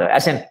calendar.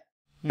 As in,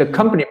 the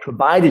company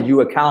provided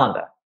you a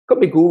calendar. Could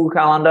be Google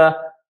Calendar,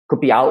 could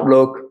be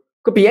Outlook,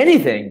 could be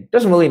anything.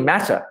 Doesn't really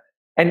matter.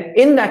 And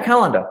in that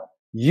calendar,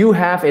 you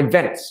have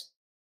events.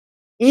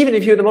 Even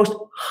if you're the most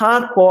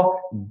hardcore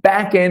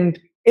back-end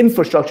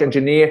infrastructure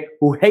engineer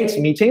who hates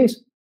meetings,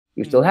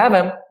 you still have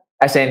them.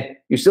 As in,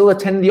 you still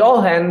attend the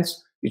all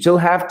hands. You still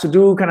have to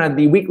do kind of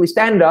the weekly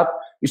stand-up.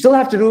 You still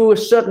have to do a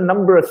certain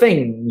number of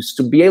things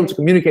to be able to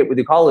communicate with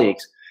your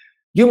colleagues.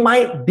 You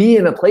might be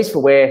in a place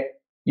where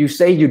you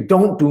say you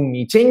don't do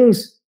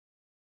meetings,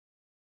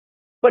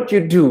 but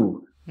you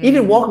do.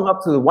 Even walking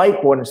up to the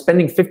whiteboard and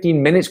spending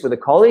 15 minutes with a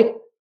colleague,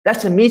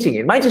 that's a meeting.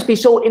 It might just be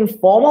so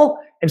informal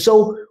and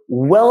so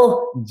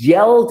well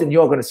gelled in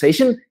your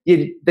organization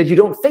that you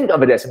don't think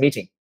of it as a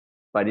meeting.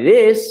 But it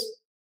is.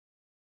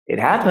 It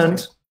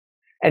happens.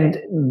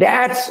 And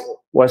that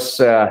was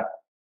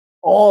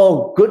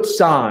all good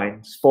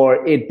signs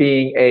for it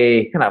being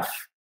a kind of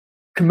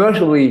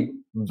commercially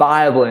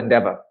viable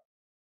endeavor.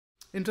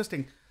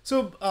 Interesting.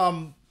 So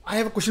I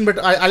have a question, but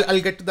I'll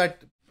get to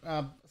that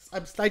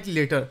slightly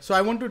later. So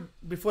I want to,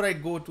 before I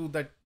go to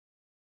that,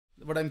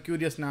 what I'm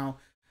curious now,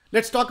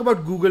 let's talk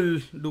about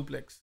Google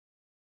Duplex.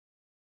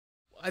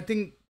 I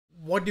think,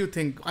 what do you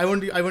think? I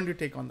want your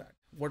take on that.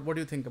 What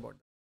do you think about that?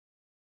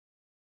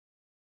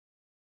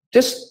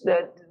 Just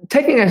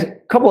taking a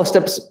couple of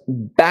steps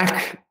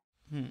back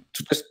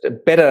to just a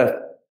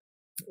better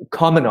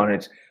comment on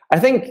it. I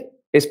think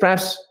it's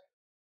perhaps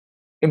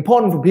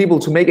important for people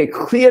to make a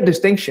clear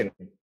distinction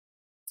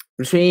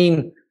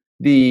between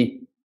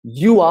the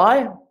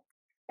UI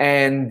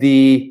and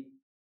the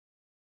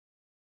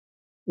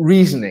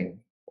reasoning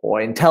or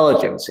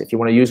intelligence, if you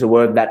want to use a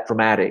word that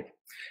dramatic.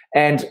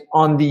 And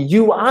on the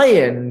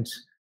UI end,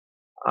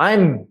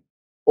 I'm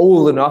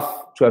old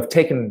enough to have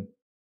taken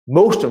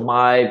most of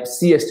my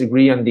CS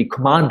degree on the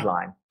command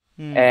line.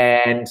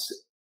 And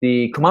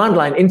the command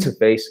line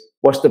interface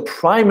was the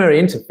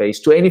primary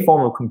interface to any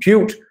form of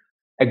compute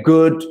a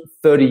good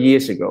 30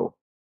 years ago.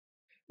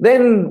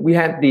 Then we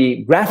had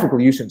the graphical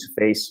user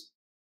interface,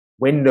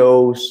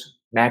 Windows,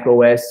 Mac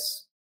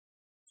OS,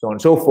 so on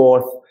and so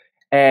forth.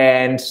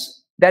 And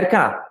that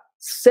kind of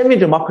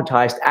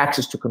semi-democratized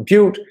access to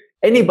compute.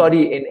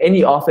 Anybody in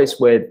any office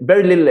with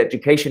very little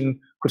education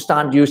could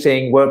start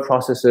using word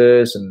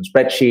processors and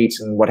spreadsheets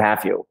and what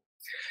have you.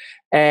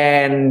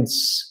 And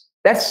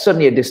that's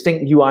certainly a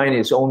distinct UI in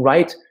its own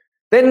right.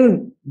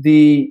 Then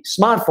the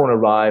smartphone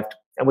arrived,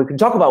 and we can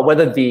talk about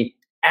whether the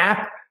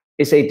app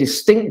is a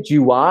distinct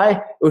UI.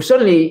 It was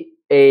certainly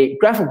a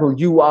graphical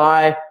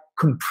UI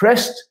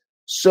compressed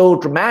so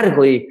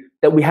dramatically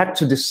that we had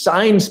to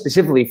design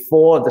specifically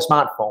for the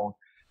smartphone.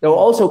 There were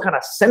also kind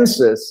of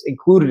sensors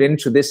included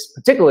into this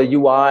particular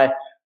UI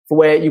for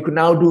where you could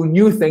now do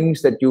new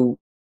things that you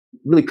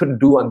really couldn't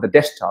do on the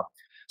desktop.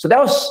 So that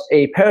was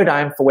a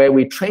paradigm for where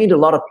we trained a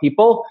lot of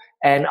people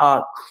and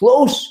are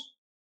close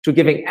to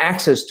giving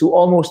access to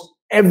almost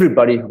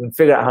everybody who can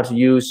figure out how to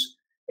use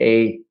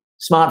a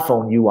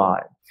smartphone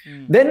UI.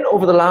 Then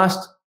over the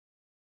last,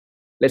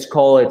 let's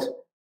call it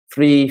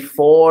 3,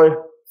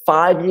 4,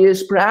 5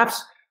 years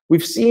perhaps,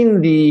 we've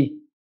seen the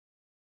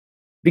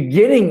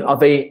beginning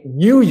of a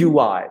new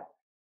UI.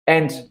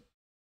 And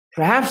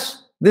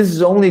perhaps this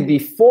is only the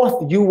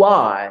 4th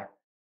UI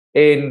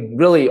in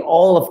really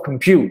all of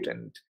compute.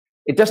 And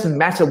it doesn't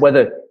matter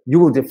whether you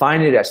will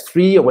define it as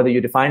 3 or whether you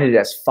define it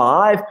as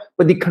 5,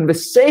 but the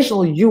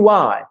conversational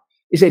UI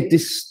is a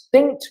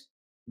distinct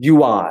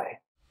UI.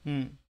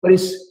 But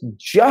it's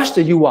just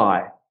a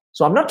UI.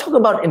 So I'm not talking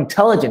about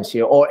intelligence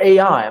here or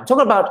AI. I'm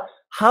talking about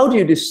how do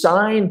you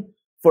design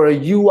for a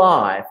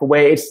UI for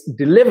where it's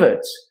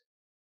delivered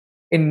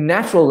in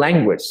natural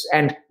language.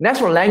 And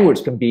natural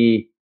language can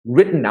be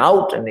written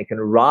out and it can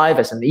arrive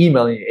as an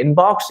email in your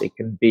inbox. It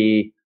can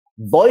be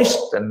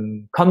voiced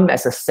and come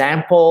as a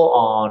sample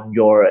on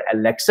your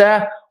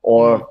Alexa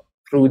or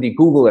through the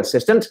Google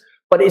Assistant.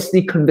 But it's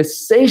the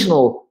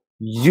conversational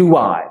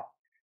UI.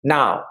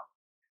 Now,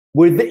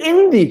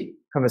 within the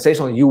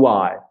conversational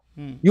UI,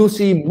 you'll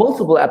see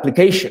multiple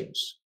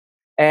applications.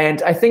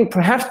 And I think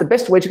perhaps the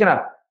best way to kind of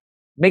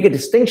make a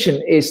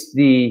distinction is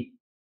the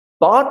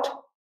bot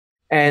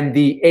and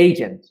the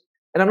agent.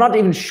 And I'm not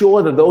even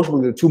sure that those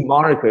will be the 2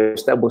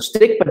 monikers that will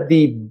stick, but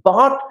the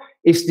bot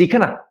is the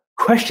kind of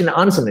question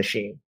answer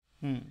machine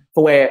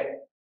for where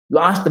you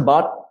ask the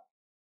bot,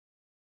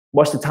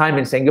 what's the time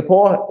in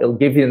Singapore? It'll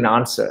give you an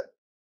answer.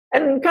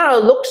 And kind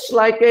of looks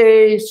like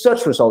a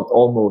search result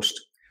almost.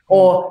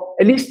 Or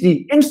at least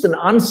the instant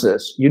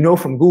answers you know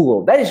from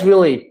Google. That is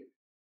really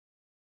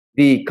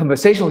the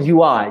conversational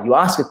UI. You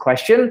ask a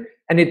question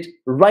and it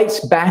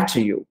writes back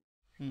to you.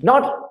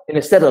 Not in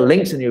a set of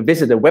links and you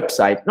visit a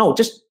website. No,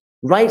 just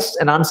writes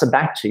an answer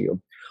back to you.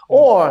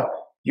 Or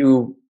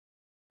you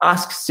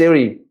ask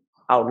Siri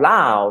out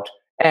loud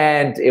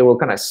and it will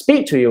kind of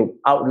speak to you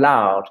out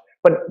loud.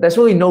 But there's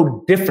really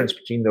no difference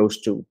between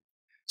those two.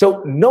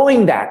 So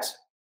knowing that,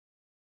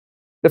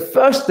 the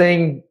first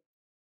thing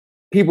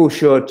people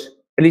should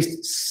at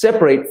least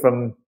separate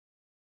from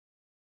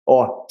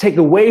or take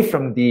away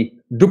from the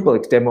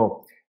Duplex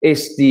demo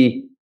is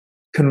the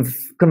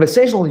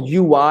conversational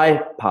UI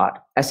part.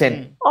 As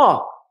in,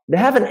 they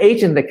have an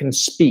agent that can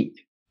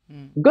speak.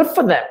 Good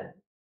for them.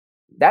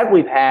 That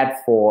we've had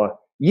for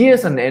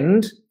years on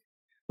end.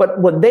 But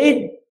what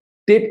they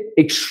did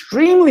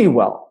extremely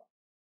well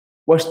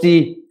was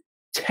the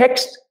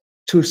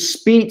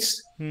text-to-speech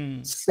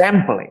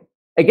sampling.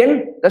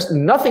 Again, that's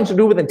nothing to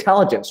do with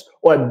intelligence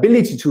or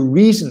ability to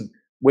reason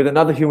with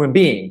another human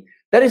being.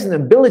 That is an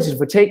ability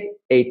to take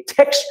a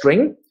text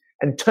string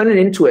and turn it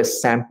into a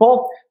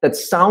sample that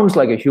sounds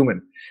like a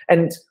human.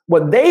 And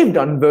what they've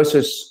done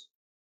versus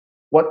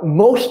what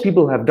most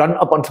people have done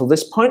up until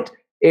this point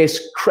is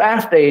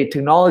craft a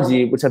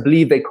technology which I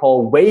believe they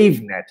call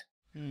WaveNet.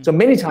 So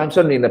many times,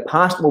 certainly in the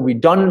past, what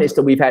we've done is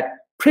that we've had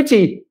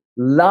pretty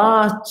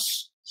large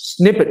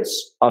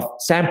snippets of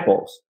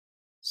samples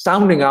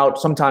sounding out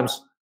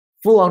sometimes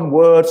full-on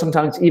words,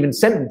 sometimes even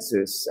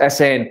sentences,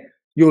 as in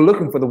you're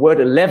looking for the word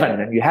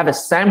 11 and you have a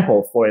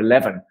sample for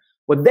 11.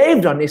 What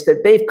they've done is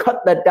that they've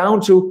cut that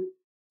down to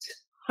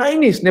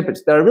tiny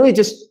snippets that are really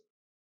just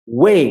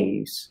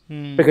waves,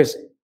 because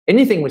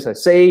anything which I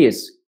say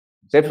is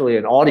definitely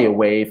an audio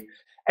wave,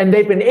 and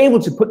they've been able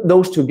to put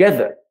those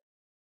together.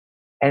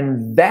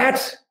 And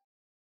that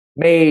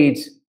made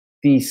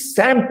the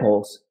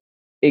samples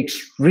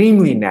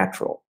extremely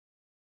natural.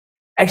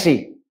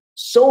 Actually,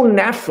 so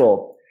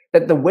natural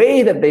that the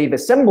way that they've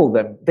assembled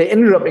them, they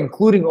ended up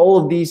including all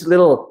of these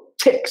little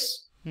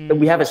ticks that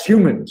we have as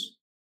humans.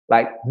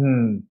 Like,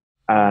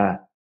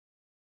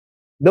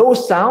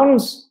 those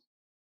sounds,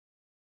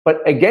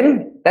 but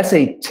again, that's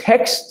a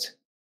text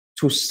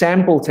to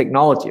sample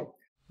technology.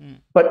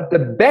 But the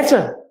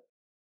better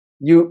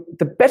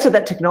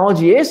that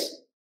technology is,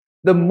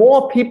 the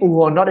more people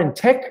who are not in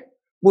tech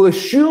will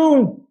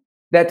assume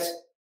that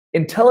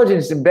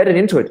intelligence is embedded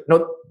into it.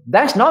 No,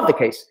 that's not the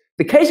case.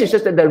 The case is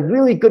just that they're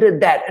really good at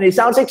that, and it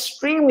sounds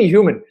extremely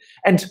human.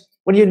 And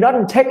when you're not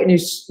in tech and you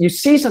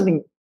see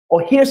something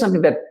or hear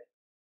something that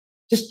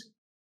just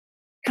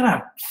kind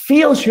of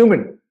feels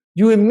human,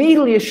 you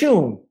immediately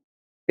assume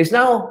it's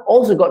now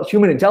also got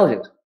human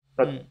intelligence.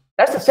 But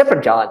that's a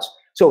separate challenge.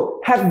 So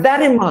have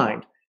that in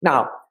mind.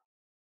 Now,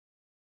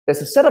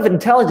 there's a set of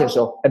intelligence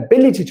or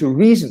ability to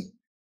reason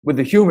with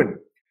the human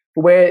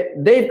where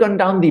they've gone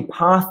down the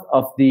path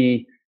of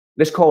the,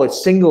 let's call it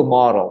single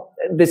model.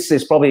 This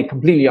is probably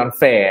completely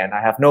unfair, and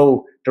I have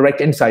no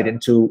direct insight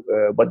into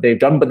what they've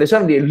done, but they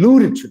certainly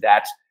alluded to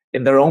that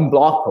in their own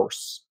blog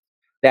posts,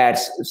 that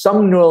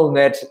some neural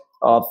net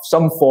of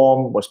some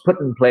form was put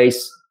in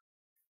place,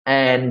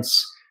 and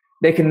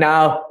they can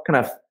now kind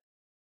of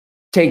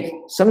take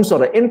some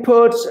sort of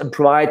inputs and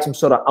provide some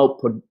sort of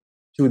output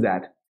to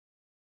that.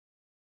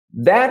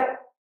 That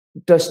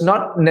does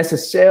not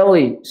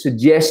necessarily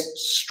suggest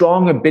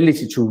strong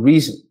ability to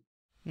reason.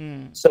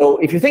 So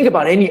if you think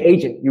about any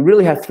agent, you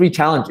really have three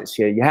challenges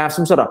here. You have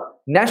some sort of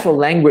natural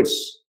language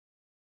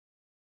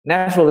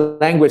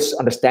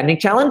understanding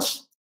challenge.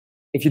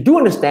 If you do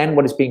understand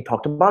what is being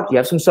talked about, you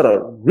have some sort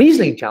of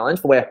reasoning challenge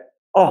where,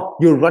 oh,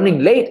 you're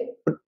running late,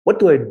 but what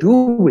do I do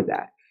with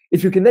that?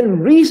 If you can then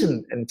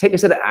reason and take a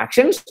set of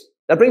actions,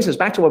 that brings us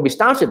back to where we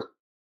started,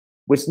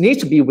 which needs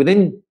to be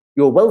within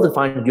your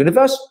well-defined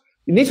universe.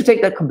 You need to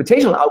take that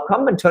computational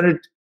outcome and turn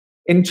it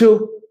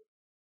into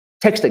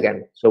text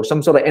again, so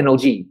some sort of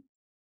NLG.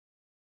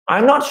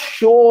 I'm not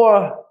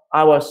sure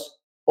I was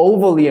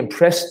overly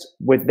impressed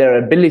with their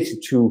ability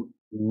to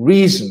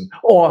reason,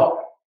 or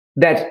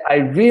that I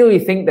really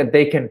think that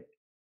they can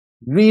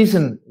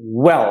reason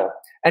well.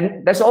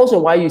 And that's also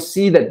why you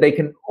see that they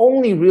can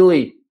only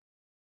really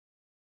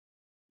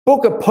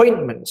book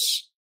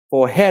appointments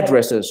for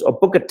hairdressers or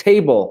book a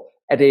table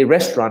at a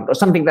restaurant or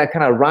something that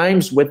kind of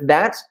rhymes with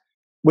that,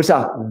 which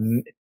are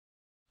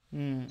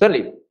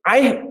certainly,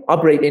 I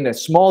operate in a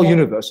small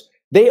universe.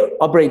 They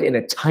operate in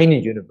a tiny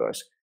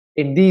universe,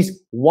 in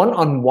these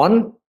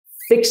one-on-one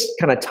fixed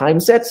kind of time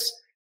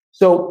sets.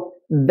 So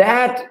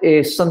that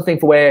is something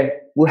for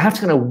where we'll have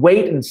to kind of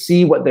wait and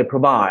see what they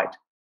provide.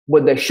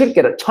 What they should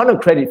get a ton of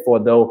credit for,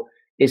 though,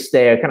 is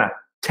their kind of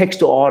text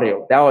to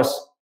audio. That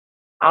was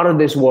out of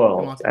this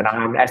world, and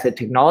I'm, as a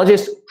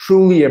technologist,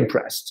 truly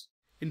impressed.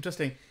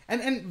 Interesting.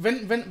 And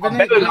when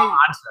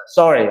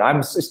sorry,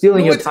 I'm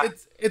stealing your time.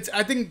 It's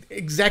I think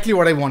exactly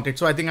what I wanted.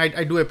 So I think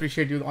I do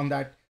appreciate you on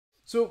that.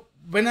 So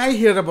when I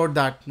hear about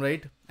that,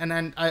 right, and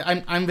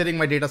I'm wearing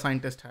my data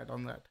scientist hat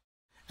on that,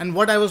 and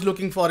what I was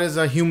looking for is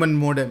a human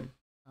modem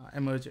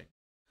emerging.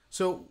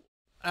 So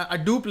a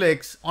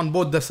duplex on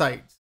both the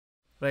sides,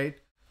 right,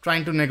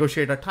 trying to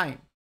negotiate a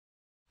time.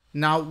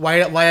 Now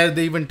why are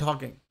they even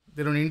talking?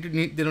 They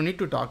don't need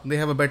to talk. They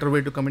have a better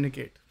way to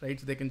communicate, right?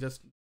 So they can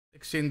just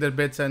exchange their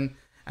bits and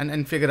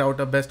figure out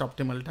a best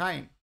optimal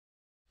time.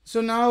 So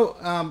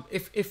now,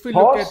 if we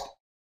look at,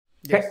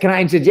 yes. Can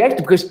I interject?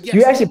 Because yes.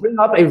 You actually bring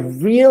up a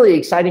really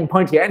exciting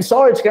point here. And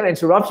sorry to kind of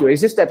interrupt you.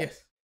 It's just that yes.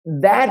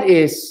 That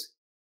is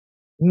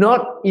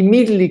not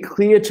immediately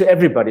clear to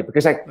everybody,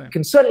 because I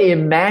can certainly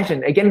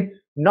imagine, again,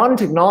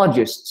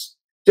 non-technologists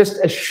just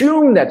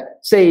assume that,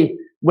 say,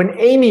 when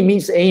Amy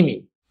meets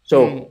Amy,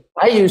 so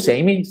I use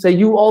Amy, say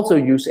you also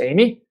use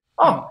Amy,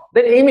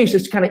 then Amy is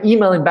just kind of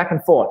emailing back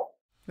and forth.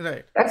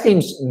 Right. That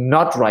seems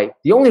not right.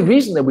 The only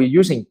reason that we're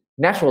using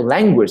natural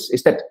language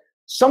is that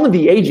some of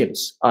the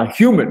agents are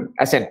human,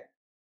 as in,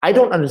 I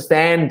don't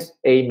understand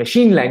a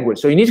machine language.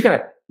 So you need to kind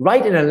of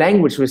write in a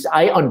language which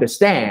I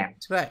understand.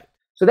 Right.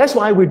 So that's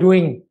why we're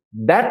doing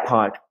that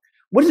part,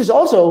 which is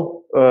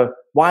also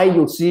why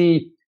you'll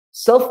see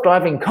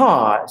self-driving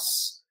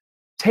cars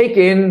take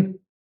in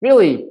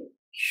really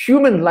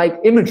human-like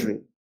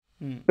imagery,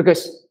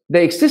 because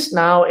they exist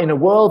now in a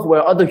world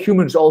where other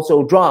humans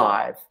also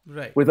drive,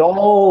 right, with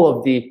all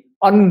of the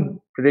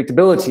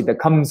unpredictability that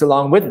comes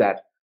along with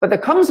that. But there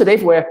comes a day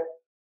where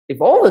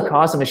if all the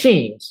cars are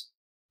machines,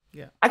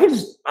 I can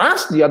just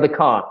ask the other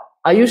car,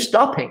 are you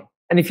stopping?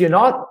 And if you're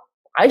not,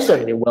 I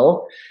certainly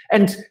will.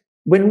 And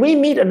when we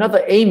meet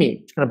another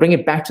Amy, to kind of bring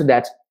it back to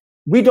that,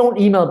 we don't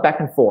email back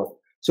and forth.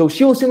 So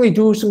she'll simply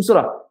do some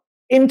sort of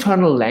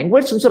internal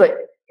language, some sort of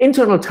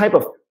internal type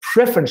of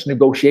preference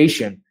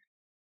negotiation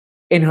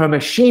in her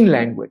machine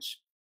language.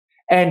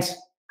 And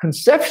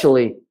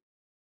conceptually,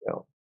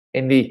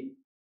 in the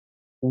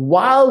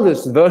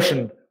wildest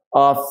version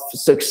of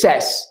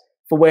success,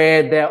 for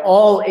where they're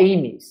all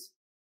Amy's,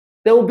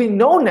 there will be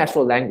no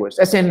natural language.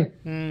 As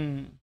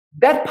in,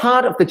 that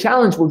part of the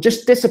challenge will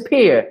just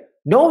disappear.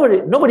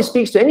 Nobody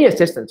speaks to any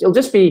assistants. It'll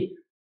just be,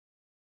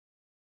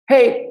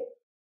 hey,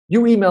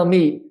 you email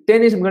me,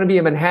 Dennis, I'm going to be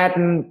in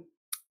Manhattan.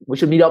 We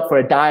should meet up for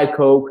a Diet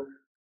Coke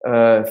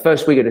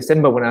first week of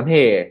December when I'm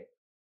here.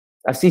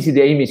 I CC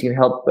the Amy's can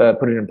help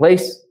put it in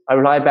place. I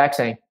reply back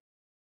saying,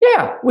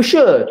 yeah, we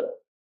should.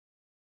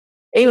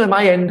 Amy on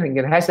my end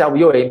can hash out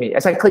with your Amy.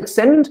 As I click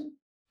send,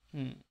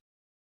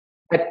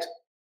 at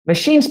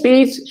machine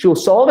speeds, she'll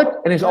solve it,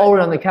 and it's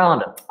already on the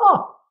calendar.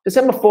 Oh,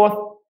 December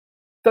 4th,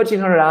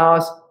 1300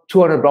 hours,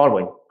 200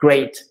 Broadway,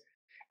 great.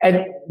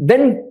 And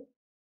then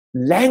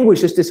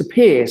language just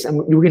disappears,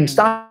 and you can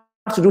start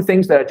to do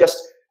things that are just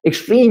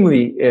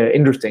extremely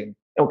interesting,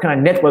 kind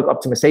of network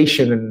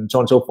optimization and so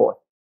on and so forth.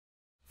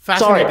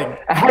 Fascinating. Sorry,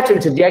 I had to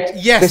interject.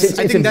 Yes,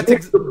 I think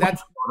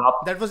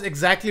that was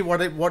exactly what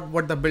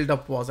the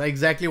build-up was. I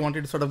exactly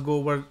wanted to sort of go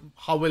over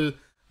how will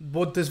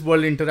both this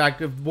world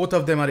interact if both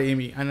of them are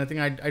Amy, and I think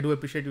I do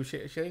appreciate you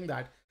sharing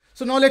that.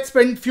 So now let's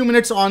spend a few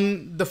minutes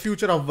on the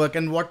future of work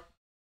and what.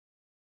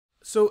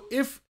 So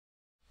if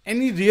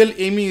any real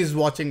Amy is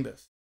watching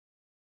this,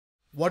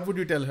 what would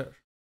you tell her?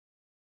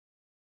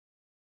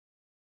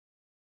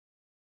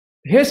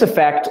 Here's a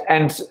fact,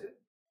 and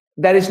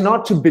that is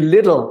not to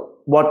belittle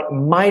what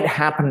might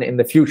happen in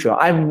the future.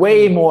 I'm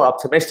way more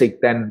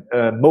optimistic than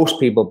most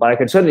people, but I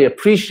can certainly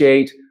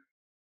appreciate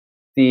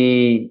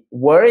the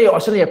worry, or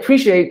certainly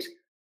appreciate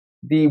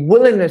the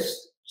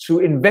willingness to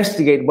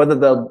investigate whether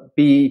there'll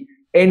be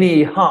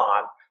any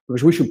harm,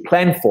 because we should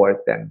plan for it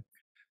then.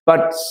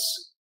 But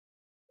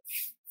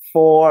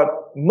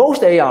for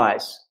most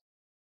AIs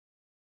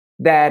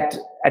that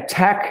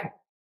attack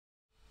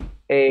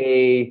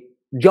a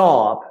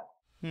job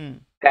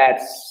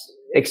that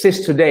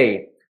exists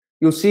today,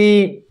 you'll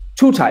see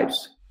two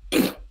types.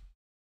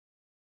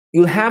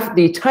 You have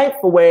the type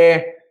for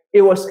where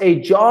it was a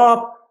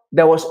job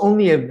that was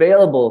only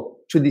available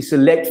to the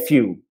select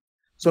few.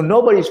 So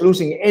nobody's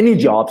losing any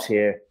jobs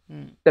here.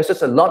 There's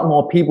just a lot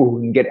more people who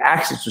can get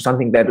access to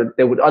something that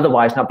they would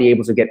otherwise not be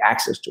able to get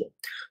access to.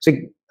 So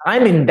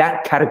I'm in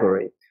that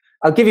category.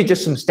 I'll give you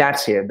just some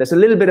stats here. There's a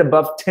little bit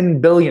above 10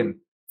 billion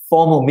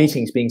formal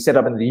meetings being set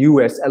up in the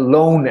US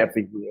alone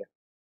every year.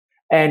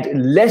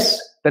 And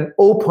less than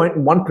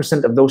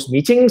 0.1% of those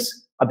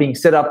meetings are being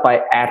set up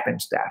by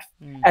admin staff.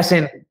 As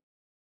in,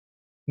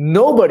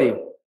 nobody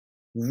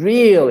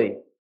really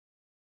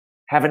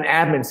have an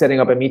admin setting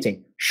up a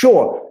meeting.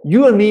 Sure,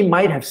 you and me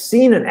might have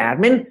seen an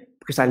admin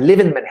because I live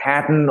in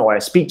Manhattan, or I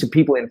speak to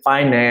people in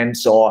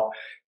finance, or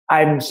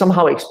I'm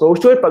somehow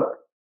exposed to it, but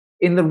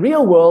in the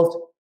real world,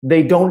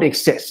 they don't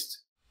exist.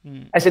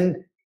 As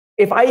in,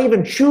 if I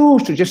even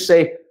choose to just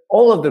say,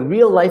 all of the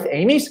real life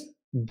Amy's,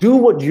 do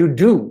what you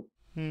do.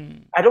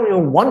 I don't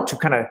even want to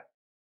kind of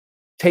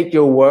take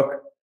your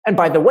work. And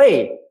by the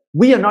way,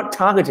 we are not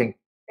targeting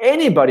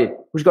anybody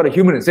who's got a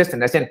human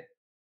assistant. As in,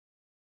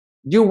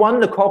 you won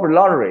the corporate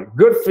lottery.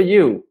 Good for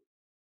you.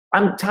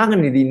 I'm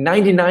targeting the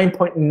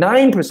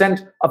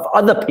 99.9% of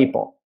other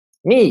people,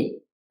 me,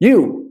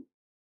 you,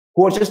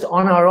 who are just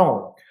on our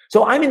own.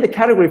 So I'm in the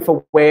category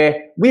for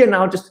where we are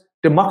now just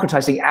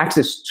democratizing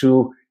access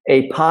to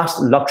a past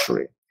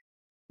luxury.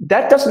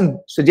 That doesn't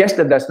suggest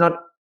that there's not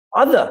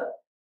other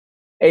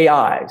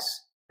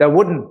AIs that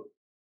wouldn't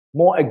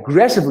more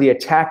aggressively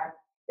attack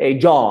a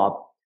job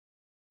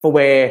for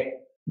where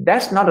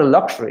that's not a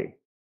luxury.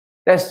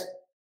 There's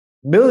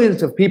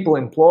millions of people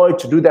employed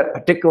to do that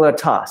particular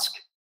task.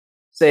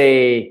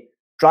 Say,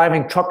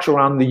 driving trucks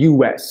around the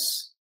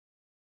US.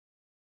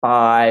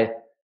 By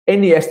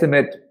any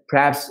estimate,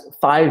 perhaps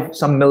 5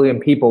 some million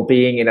people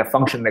being in a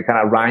function that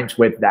kind of rhymes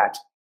with that.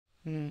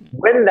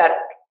 When that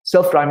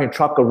self-driving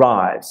truck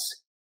arrives,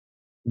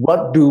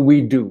 what do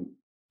we do?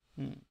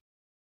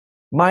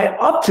 My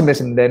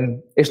optimism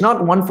then is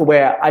not one for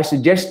where I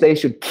suggest they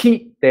should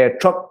keep their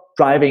truck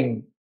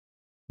driving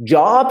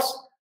jobs,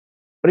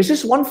 but it's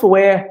just one for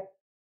where,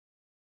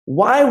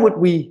 why would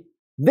we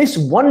this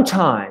one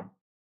time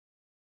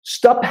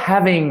stop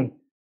having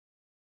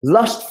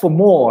lust for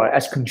more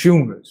as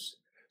consumers?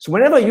 So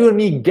whenever you and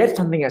me get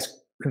something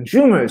as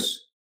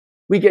consumers,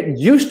 we get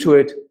used to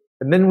it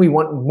and then we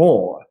want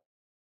more.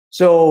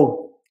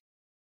 So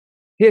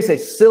here's a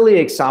silly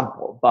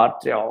example,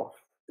 but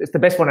it's the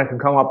best one I can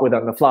come up with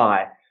on the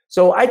fly.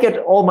 So I get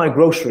all my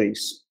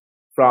groceries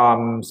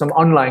from some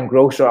online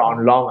grocer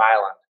on Long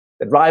Island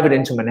that drive it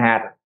into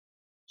Manhattan.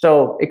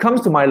 So it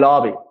comes to my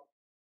lobby.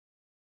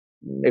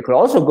 It could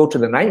also go to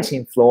the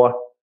 19th floor.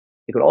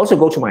 It could also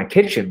go to my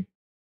kitchen.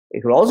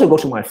 It could also go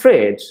to my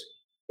fridge.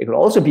 It could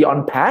also be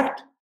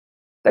unpacked.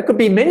 There could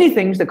be many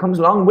things that comes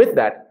along with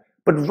that.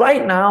 But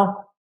right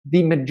now,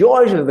 the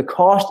majority of the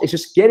cost is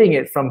just getting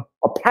it from,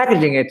 or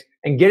packaging it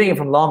and getting it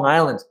from Long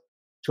Island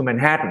to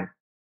Manhattan.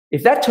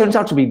 If that turns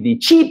out to be the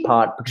cheap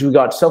part, because we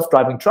got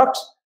self-driving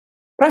trucks,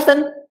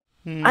 Preston,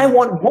 I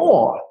want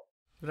more.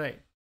 Right.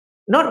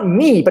 Not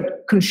me,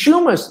 but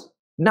consumers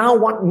now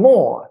want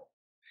more.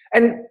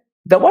 And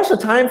there was a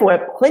time for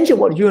where plenty of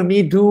what you and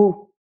me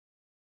do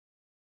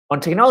on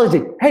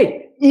technology.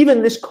 Hey,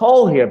 even this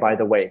call here, by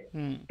the way,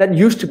 that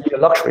used to be a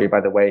luxury, by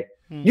the way.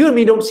 You and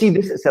me don't see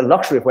this as a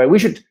luxury where we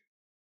should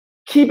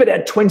keep it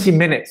at 20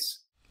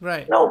 minutes.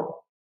 Right. No,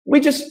 we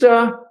just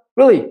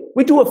really,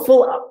 we do a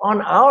full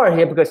on hour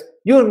here because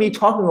you and me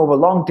talking over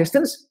long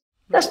distance,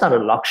 that's not a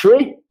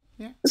luxury.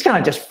 Yeah. It's kind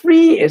of just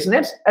free, isn't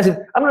it? As in,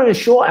 I'm not even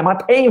sure, am I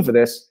paying for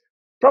this?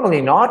 Probably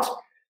not.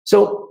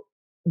 So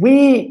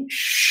we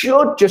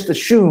should just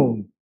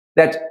assume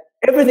that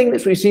everything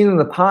that we've seen in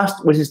the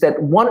past, which is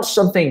that once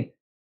something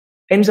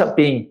ends up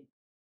being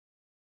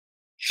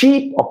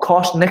cheap or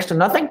cost next to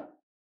nothing,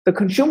 the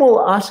consumer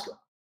will ask,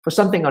 for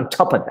something on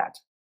top of that.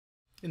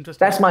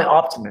 Interesting. That's my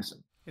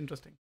optimism.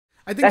 Interesting.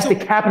 I think that's the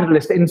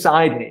capitalist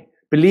inside me,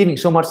 believing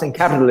so much in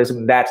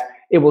capitalism that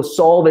it will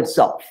solve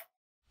itself.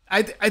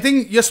 I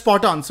think you're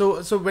spot on.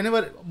 So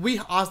whenever we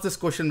ask this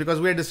question, because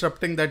we are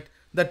disrupting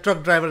that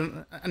truck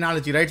driver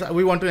analogy, right? So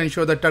we want to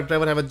ensure that truck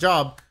driver have a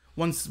job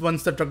once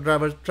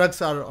the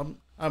trucks are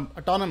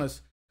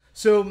autonomous.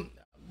 So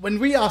when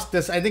we ask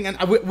this, I think,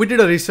 and we did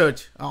a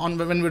research on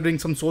when we were doing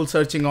some soul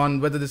searching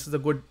on whether this is a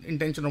good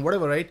intention or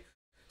whatever, right?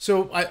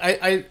 So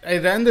I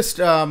ran this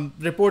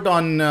report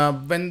on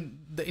when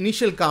the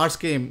initial cars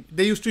came,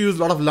 they used to use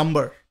a lot of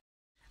lumber,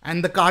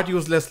 and the cart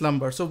used less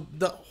lumber. So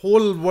the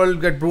whole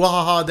world got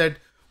brouhaha that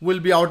we'll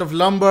be out of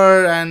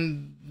lumber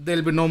and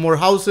there'll be no more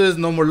houses,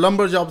 no more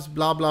lumber jobs,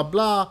 blah, blah,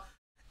 blah.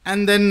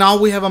 And then now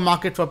we have a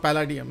market for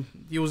palladium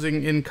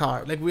using in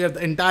car. Like we have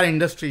the entire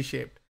industry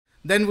shaped.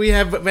 Then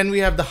when we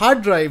have the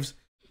hard drives,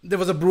 there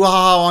was a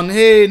brouhaha on,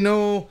 hey,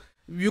 no,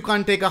 you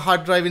can't take a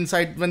hard drive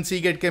inside. When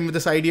Seagate came with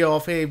this idea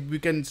of, hey, we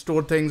can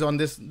store things on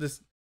this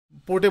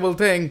portable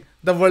thing,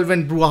 the world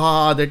went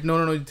brouhaha that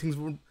no, things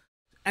would.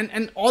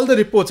 And all the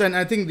reports, and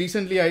I think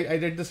recently I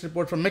read this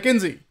report from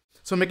McKinsey.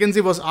 So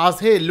McKinsey was asked,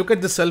 hey, look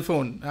at the cell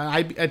phone.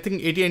 I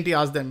think AT&T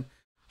asked them,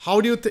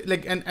 how do you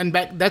like, and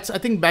back, that's I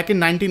think back in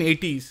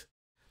 1980s,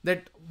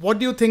 that what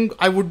do you think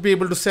I would be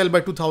able to sell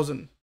by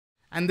 2000?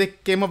 And they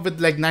came up with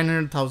like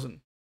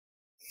 900,000.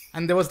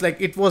 And there was like,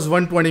 it was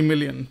 120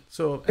 million.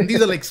 So, and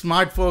these are like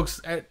smart folks.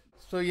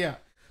 So yeah.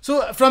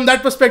 So from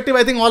that perspective,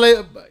 I think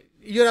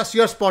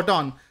you're spot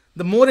on.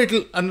 The more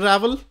it'll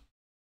unravel,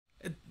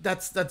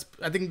 that's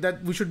I think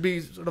that we should be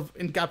sort of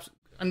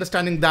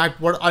understanding that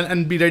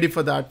and be ready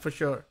for that for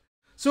sure.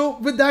 So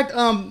with that,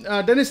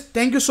 Dennis,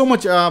 thank you so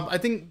much. I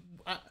think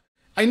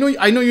I know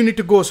you need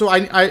to go, so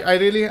I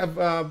really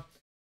have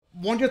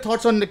want your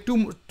thoughts on like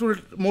two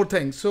more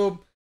things. So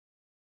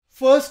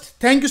first,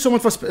 thank you so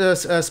much for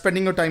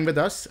spending your time with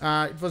us.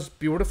 It was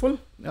beautiful.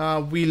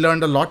 We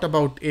learned a lot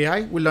about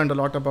AI. We learned a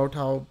lot about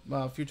how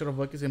future of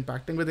work is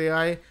impacting with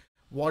AI.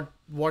 What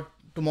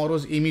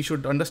tomorrow's Amy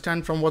should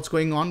understand from what's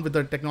going on with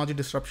the technology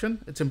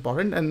disruption. It's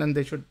important, and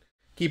they should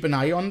keep an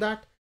eye on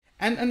that.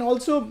 And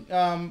also,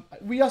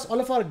 we ask all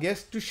of our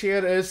guests to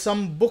share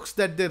some books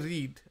that they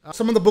read,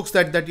 some of the books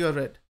that you have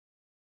read.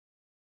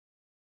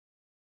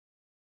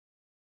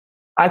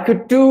 I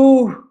could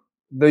do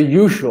the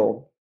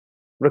usual,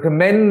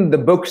 recommend the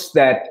books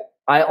that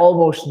I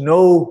almost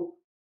know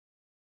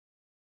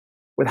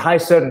with high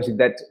certainty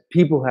that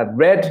people have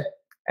read,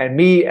 and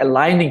me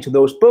aligning to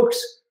those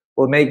books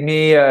will make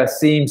me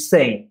seem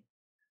sane.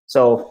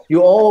 So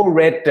you all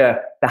read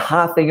The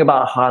Hard Thing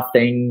About Hard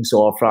Things,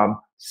 or From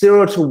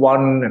Zero to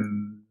One,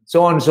 and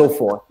so on and so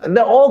forth. And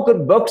they're all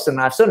good books, and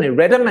I've certainly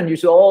read them, and you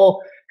should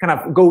all kind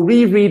of go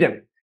reread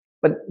them.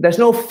 But there's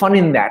no fun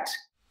in that.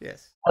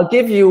 Yes. I'll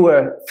give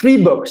you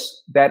 3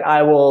 books that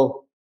I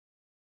will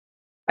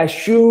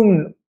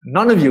assume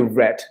none of you have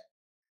read.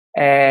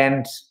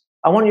 And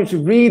I want you to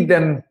read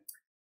them,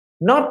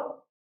 not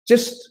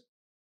just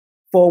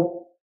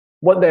for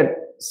what they're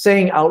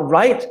saying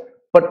outright,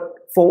 but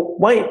for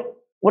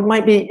what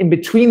might be in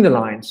between the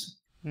lines.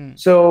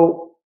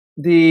 So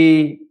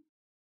the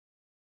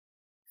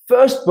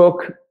first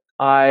book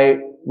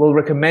I will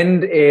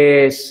recommend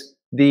is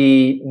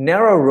The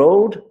Narrow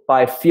Road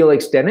by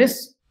Felix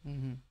Dennis.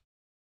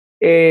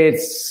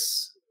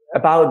 It's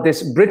about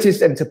this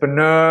British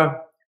entrepreneur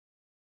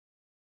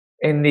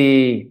in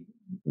the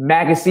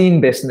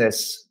magazine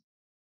business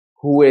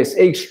who is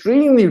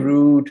extremely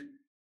rude,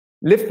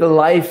 lived a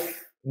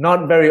life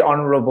not very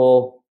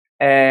honorable,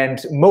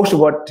 and most of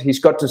what he's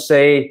got to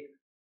say,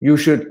 you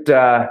should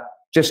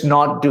just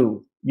not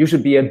do. You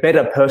should be a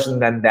better person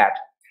than that.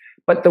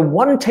 But the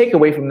one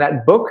takeaway from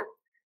that book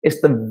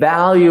is the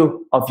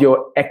value of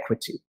your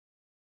equity.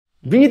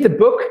 Read the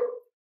book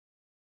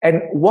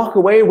and walk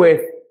away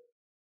with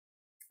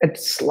a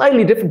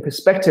slightly different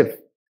perspective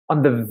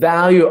on the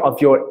value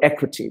of your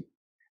equity.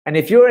 And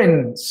if you're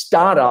in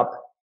startup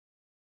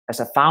as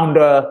a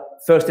founder,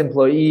 first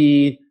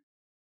employee,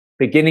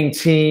 beginning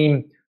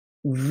team,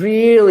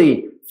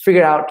 really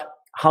figure out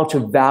how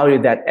to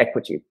value that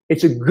equity.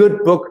 It's a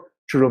good book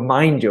to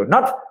remind you,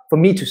 not for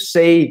me to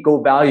say,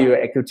 go value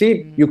your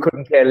equity. You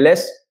couldn't care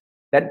less.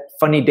 That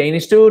funny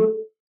Danish dude.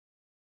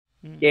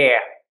 Yeah.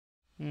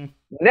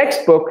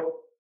 Next book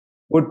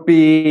would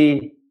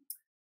be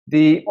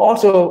the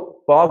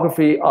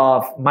autobiography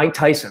of Mike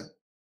Tyson.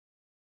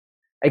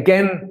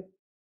 Again,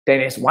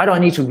 Dennis, why do I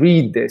need to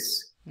read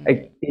this?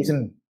 He's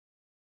a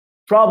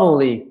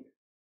probably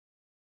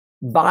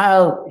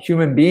vile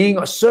human being,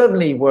 or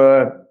certainly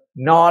were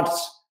not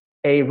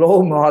a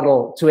role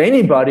model to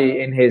anybody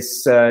in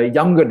his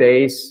younger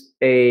days,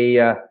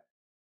 a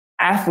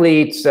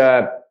athlete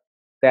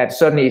that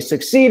certainly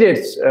succeeded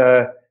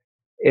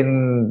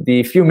in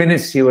the few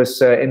minutes he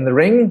was in the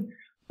ring.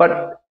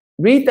 But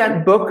read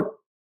that book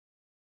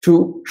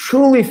to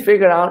truly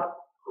figure out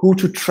who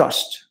to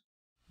trust.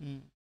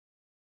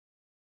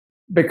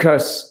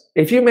 Because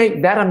if you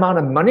make that amount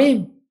of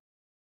money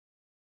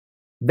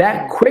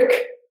that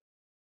quick,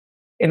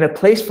 in a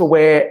place for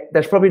where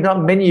there's probably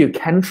not many you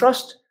can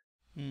trust.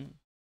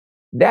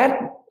 That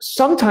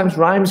sometimes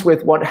rhymes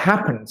with what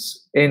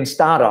happens in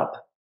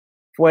startup,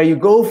 where you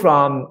go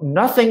from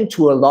nothing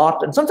to a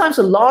lot, and sometimes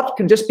a lot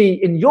can just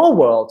be in your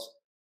world.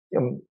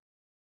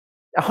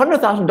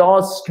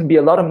 $100,000 can be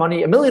a lot of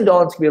money. $1 million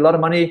can be a lot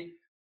of money.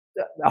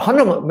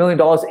 $100 million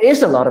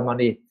is a lot of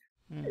money.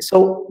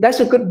 So that's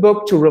a good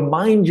book to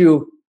remind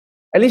you,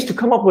 at least to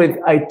come up with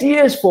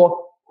ideas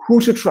for who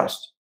to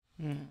trust.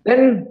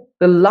 Then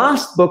the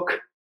last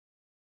book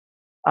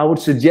I would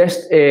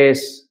suggest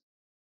is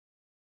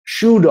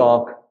Shoe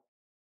Dog,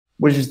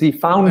 which is the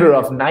founder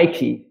of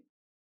Nike.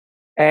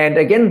 And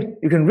again,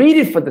 you can read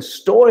it for the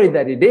story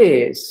that it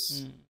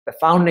is, the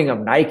founding of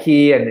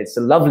Nike, and it's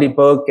a lovely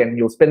book, and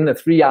you'll spend the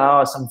 3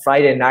 hours some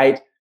Friday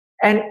night.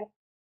 And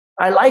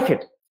I like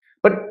it.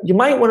 But you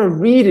might want to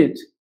read it,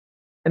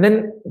 and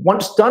then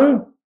once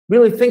done,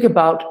 really think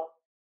about,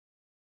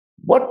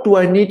 what do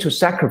I need to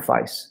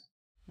sacrifice?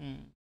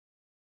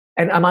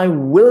 And am I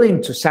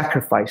willing to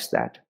sacrifice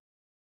that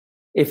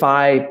if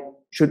I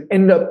should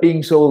end up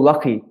being so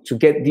lucky to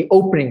get the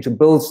opening to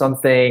build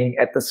something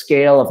at the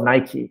scale of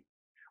Nike,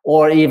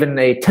 or even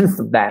a tenth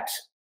of that?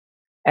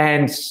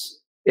 And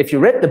if you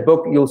read the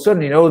book, you'll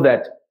certainly know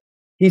that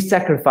he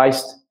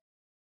sacrificed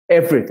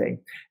everything.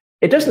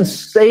 It doesn't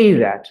say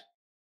that,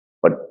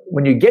 but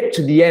when you get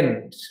to the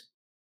end,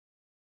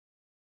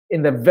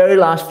 in the very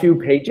last few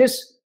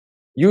pages,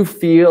 you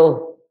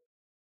feel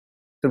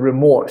the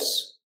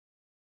remorse,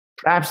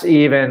 perhaps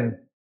even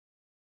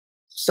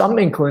some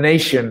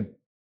inclination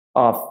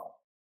of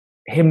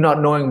him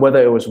not knowing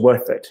whether it was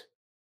worth it.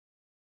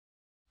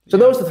 So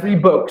those are 3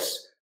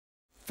 books.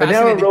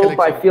 Panera Roll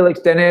by Felix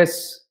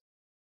Dennis,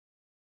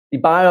 The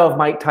Bio of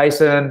Mike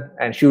Tyson,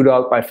 and Shoe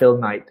Dog by Phil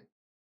Knight.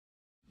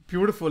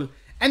 Beautiful.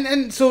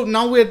 And so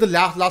now we're at the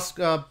last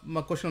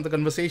question of the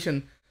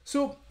conversation.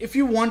 So if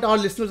you want our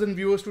listeners and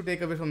viewers to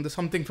take away from this,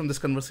 something from this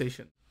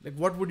conversation, like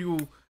what would you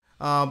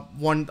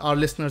want our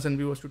listeners and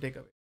viewers to take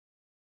away?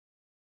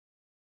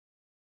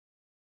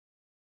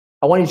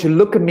 I want you to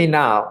look at me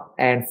now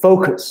and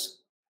focus.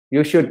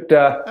 You should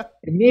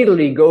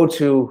immediately go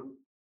to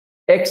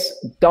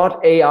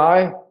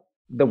X.ai,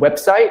 the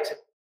website,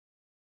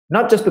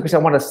 not just because I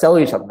want to sell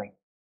you something.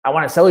 I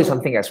want to sell you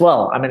something as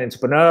well. I'm an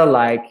entrepreneur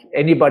like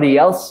anybody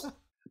else,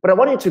 but I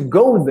want you to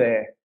go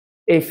there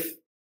if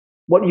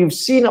what you've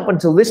seen up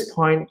until this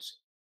point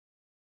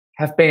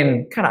have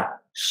been kind of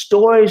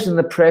stories in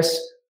the press,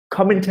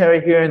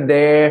 commentary here and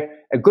there,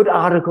 a good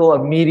article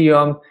on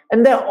Medium,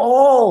 and they're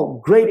all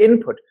great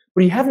input,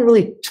 but you haven't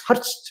really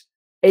touched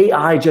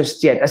AI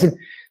just yet. As in,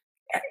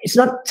 it's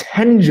not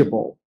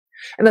tangible.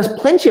 And there's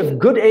plenty of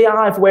good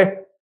AI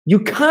where you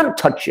can't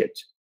touch it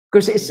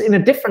because it's in a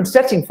different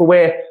setting for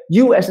where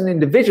you as an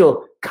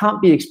individual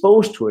can't be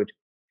exposed to it.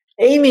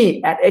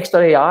 Amy at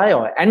X.ai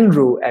or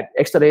Andrew at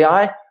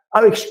X.ai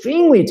are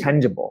extremely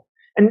tangible.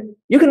 And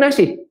you can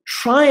actually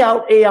try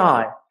out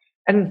AI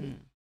and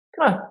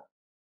kind of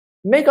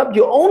make up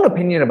your own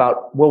opinion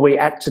about where we're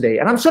at today.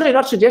 And I'm certainly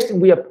not suggesting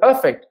we are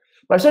perfect,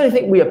 but I certainly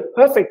think we are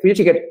perfect for you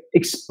to get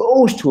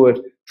exposed to it,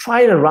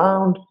 try it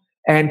around,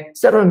 and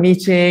set up a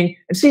meeting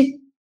and see,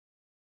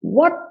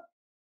 what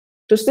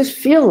does this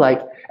feel like?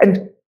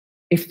 And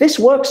if this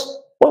works,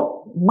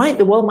 what might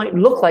the world might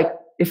look like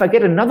if I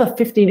get another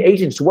 15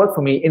 agents to work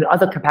for me in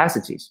other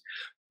capacities?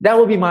 That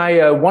will be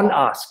my one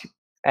ask.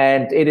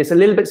 And it is a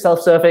little bit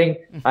self-serving.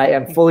 I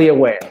am fully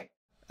aware.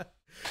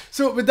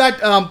 So with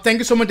that, thank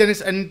you so much, Dennis.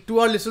 And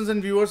to our listeners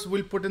and viewers,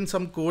 we'll put in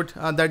some code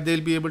that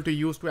they'll be able to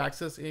use to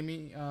access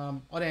Amy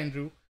or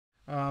Andrew.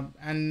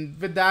 And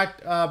with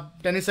that,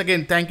 Dennis,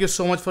 again, thank you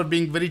so much for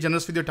being very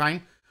generous with your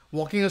time,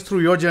 walking us through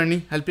your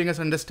journey, helping us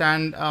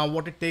understand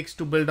what it takes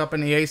to build up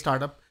an AI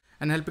startup,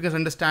 and helping us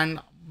understand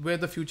where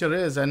the future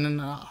is and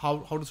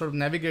how to sort of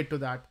navigate to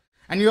that.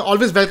 And you're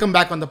always welcome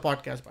back on the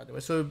podcast, by the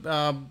way. So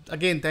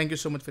again, thank you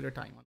so much for your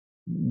time.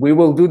 We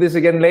will do this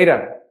again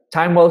later.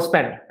 Time well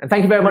spent. And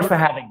thank you very much for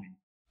having me.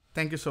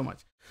 Thank you so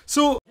much.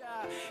 So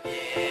I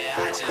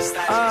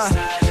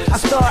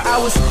thought I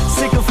was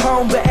sick of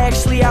home, but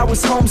actually I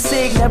was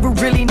homesick. Never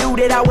really knew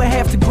that I would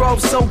have to grow up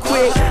so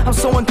quick. I'm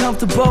so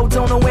uncomfortable,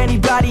 don't know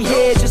anybody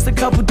here. Just a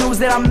couple dudes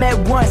that I met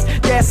once,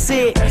 that's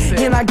it.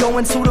 And I go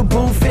into the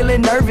booth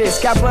feeling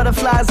nervous. Got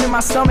butterflies in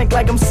my stomach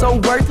like I'm so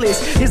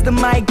worthless. Is the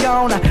mic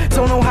on? I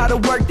don't know how to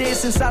work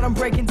this. Inside I'm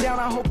breaking down,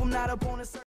 I hope I'm not up on the surface.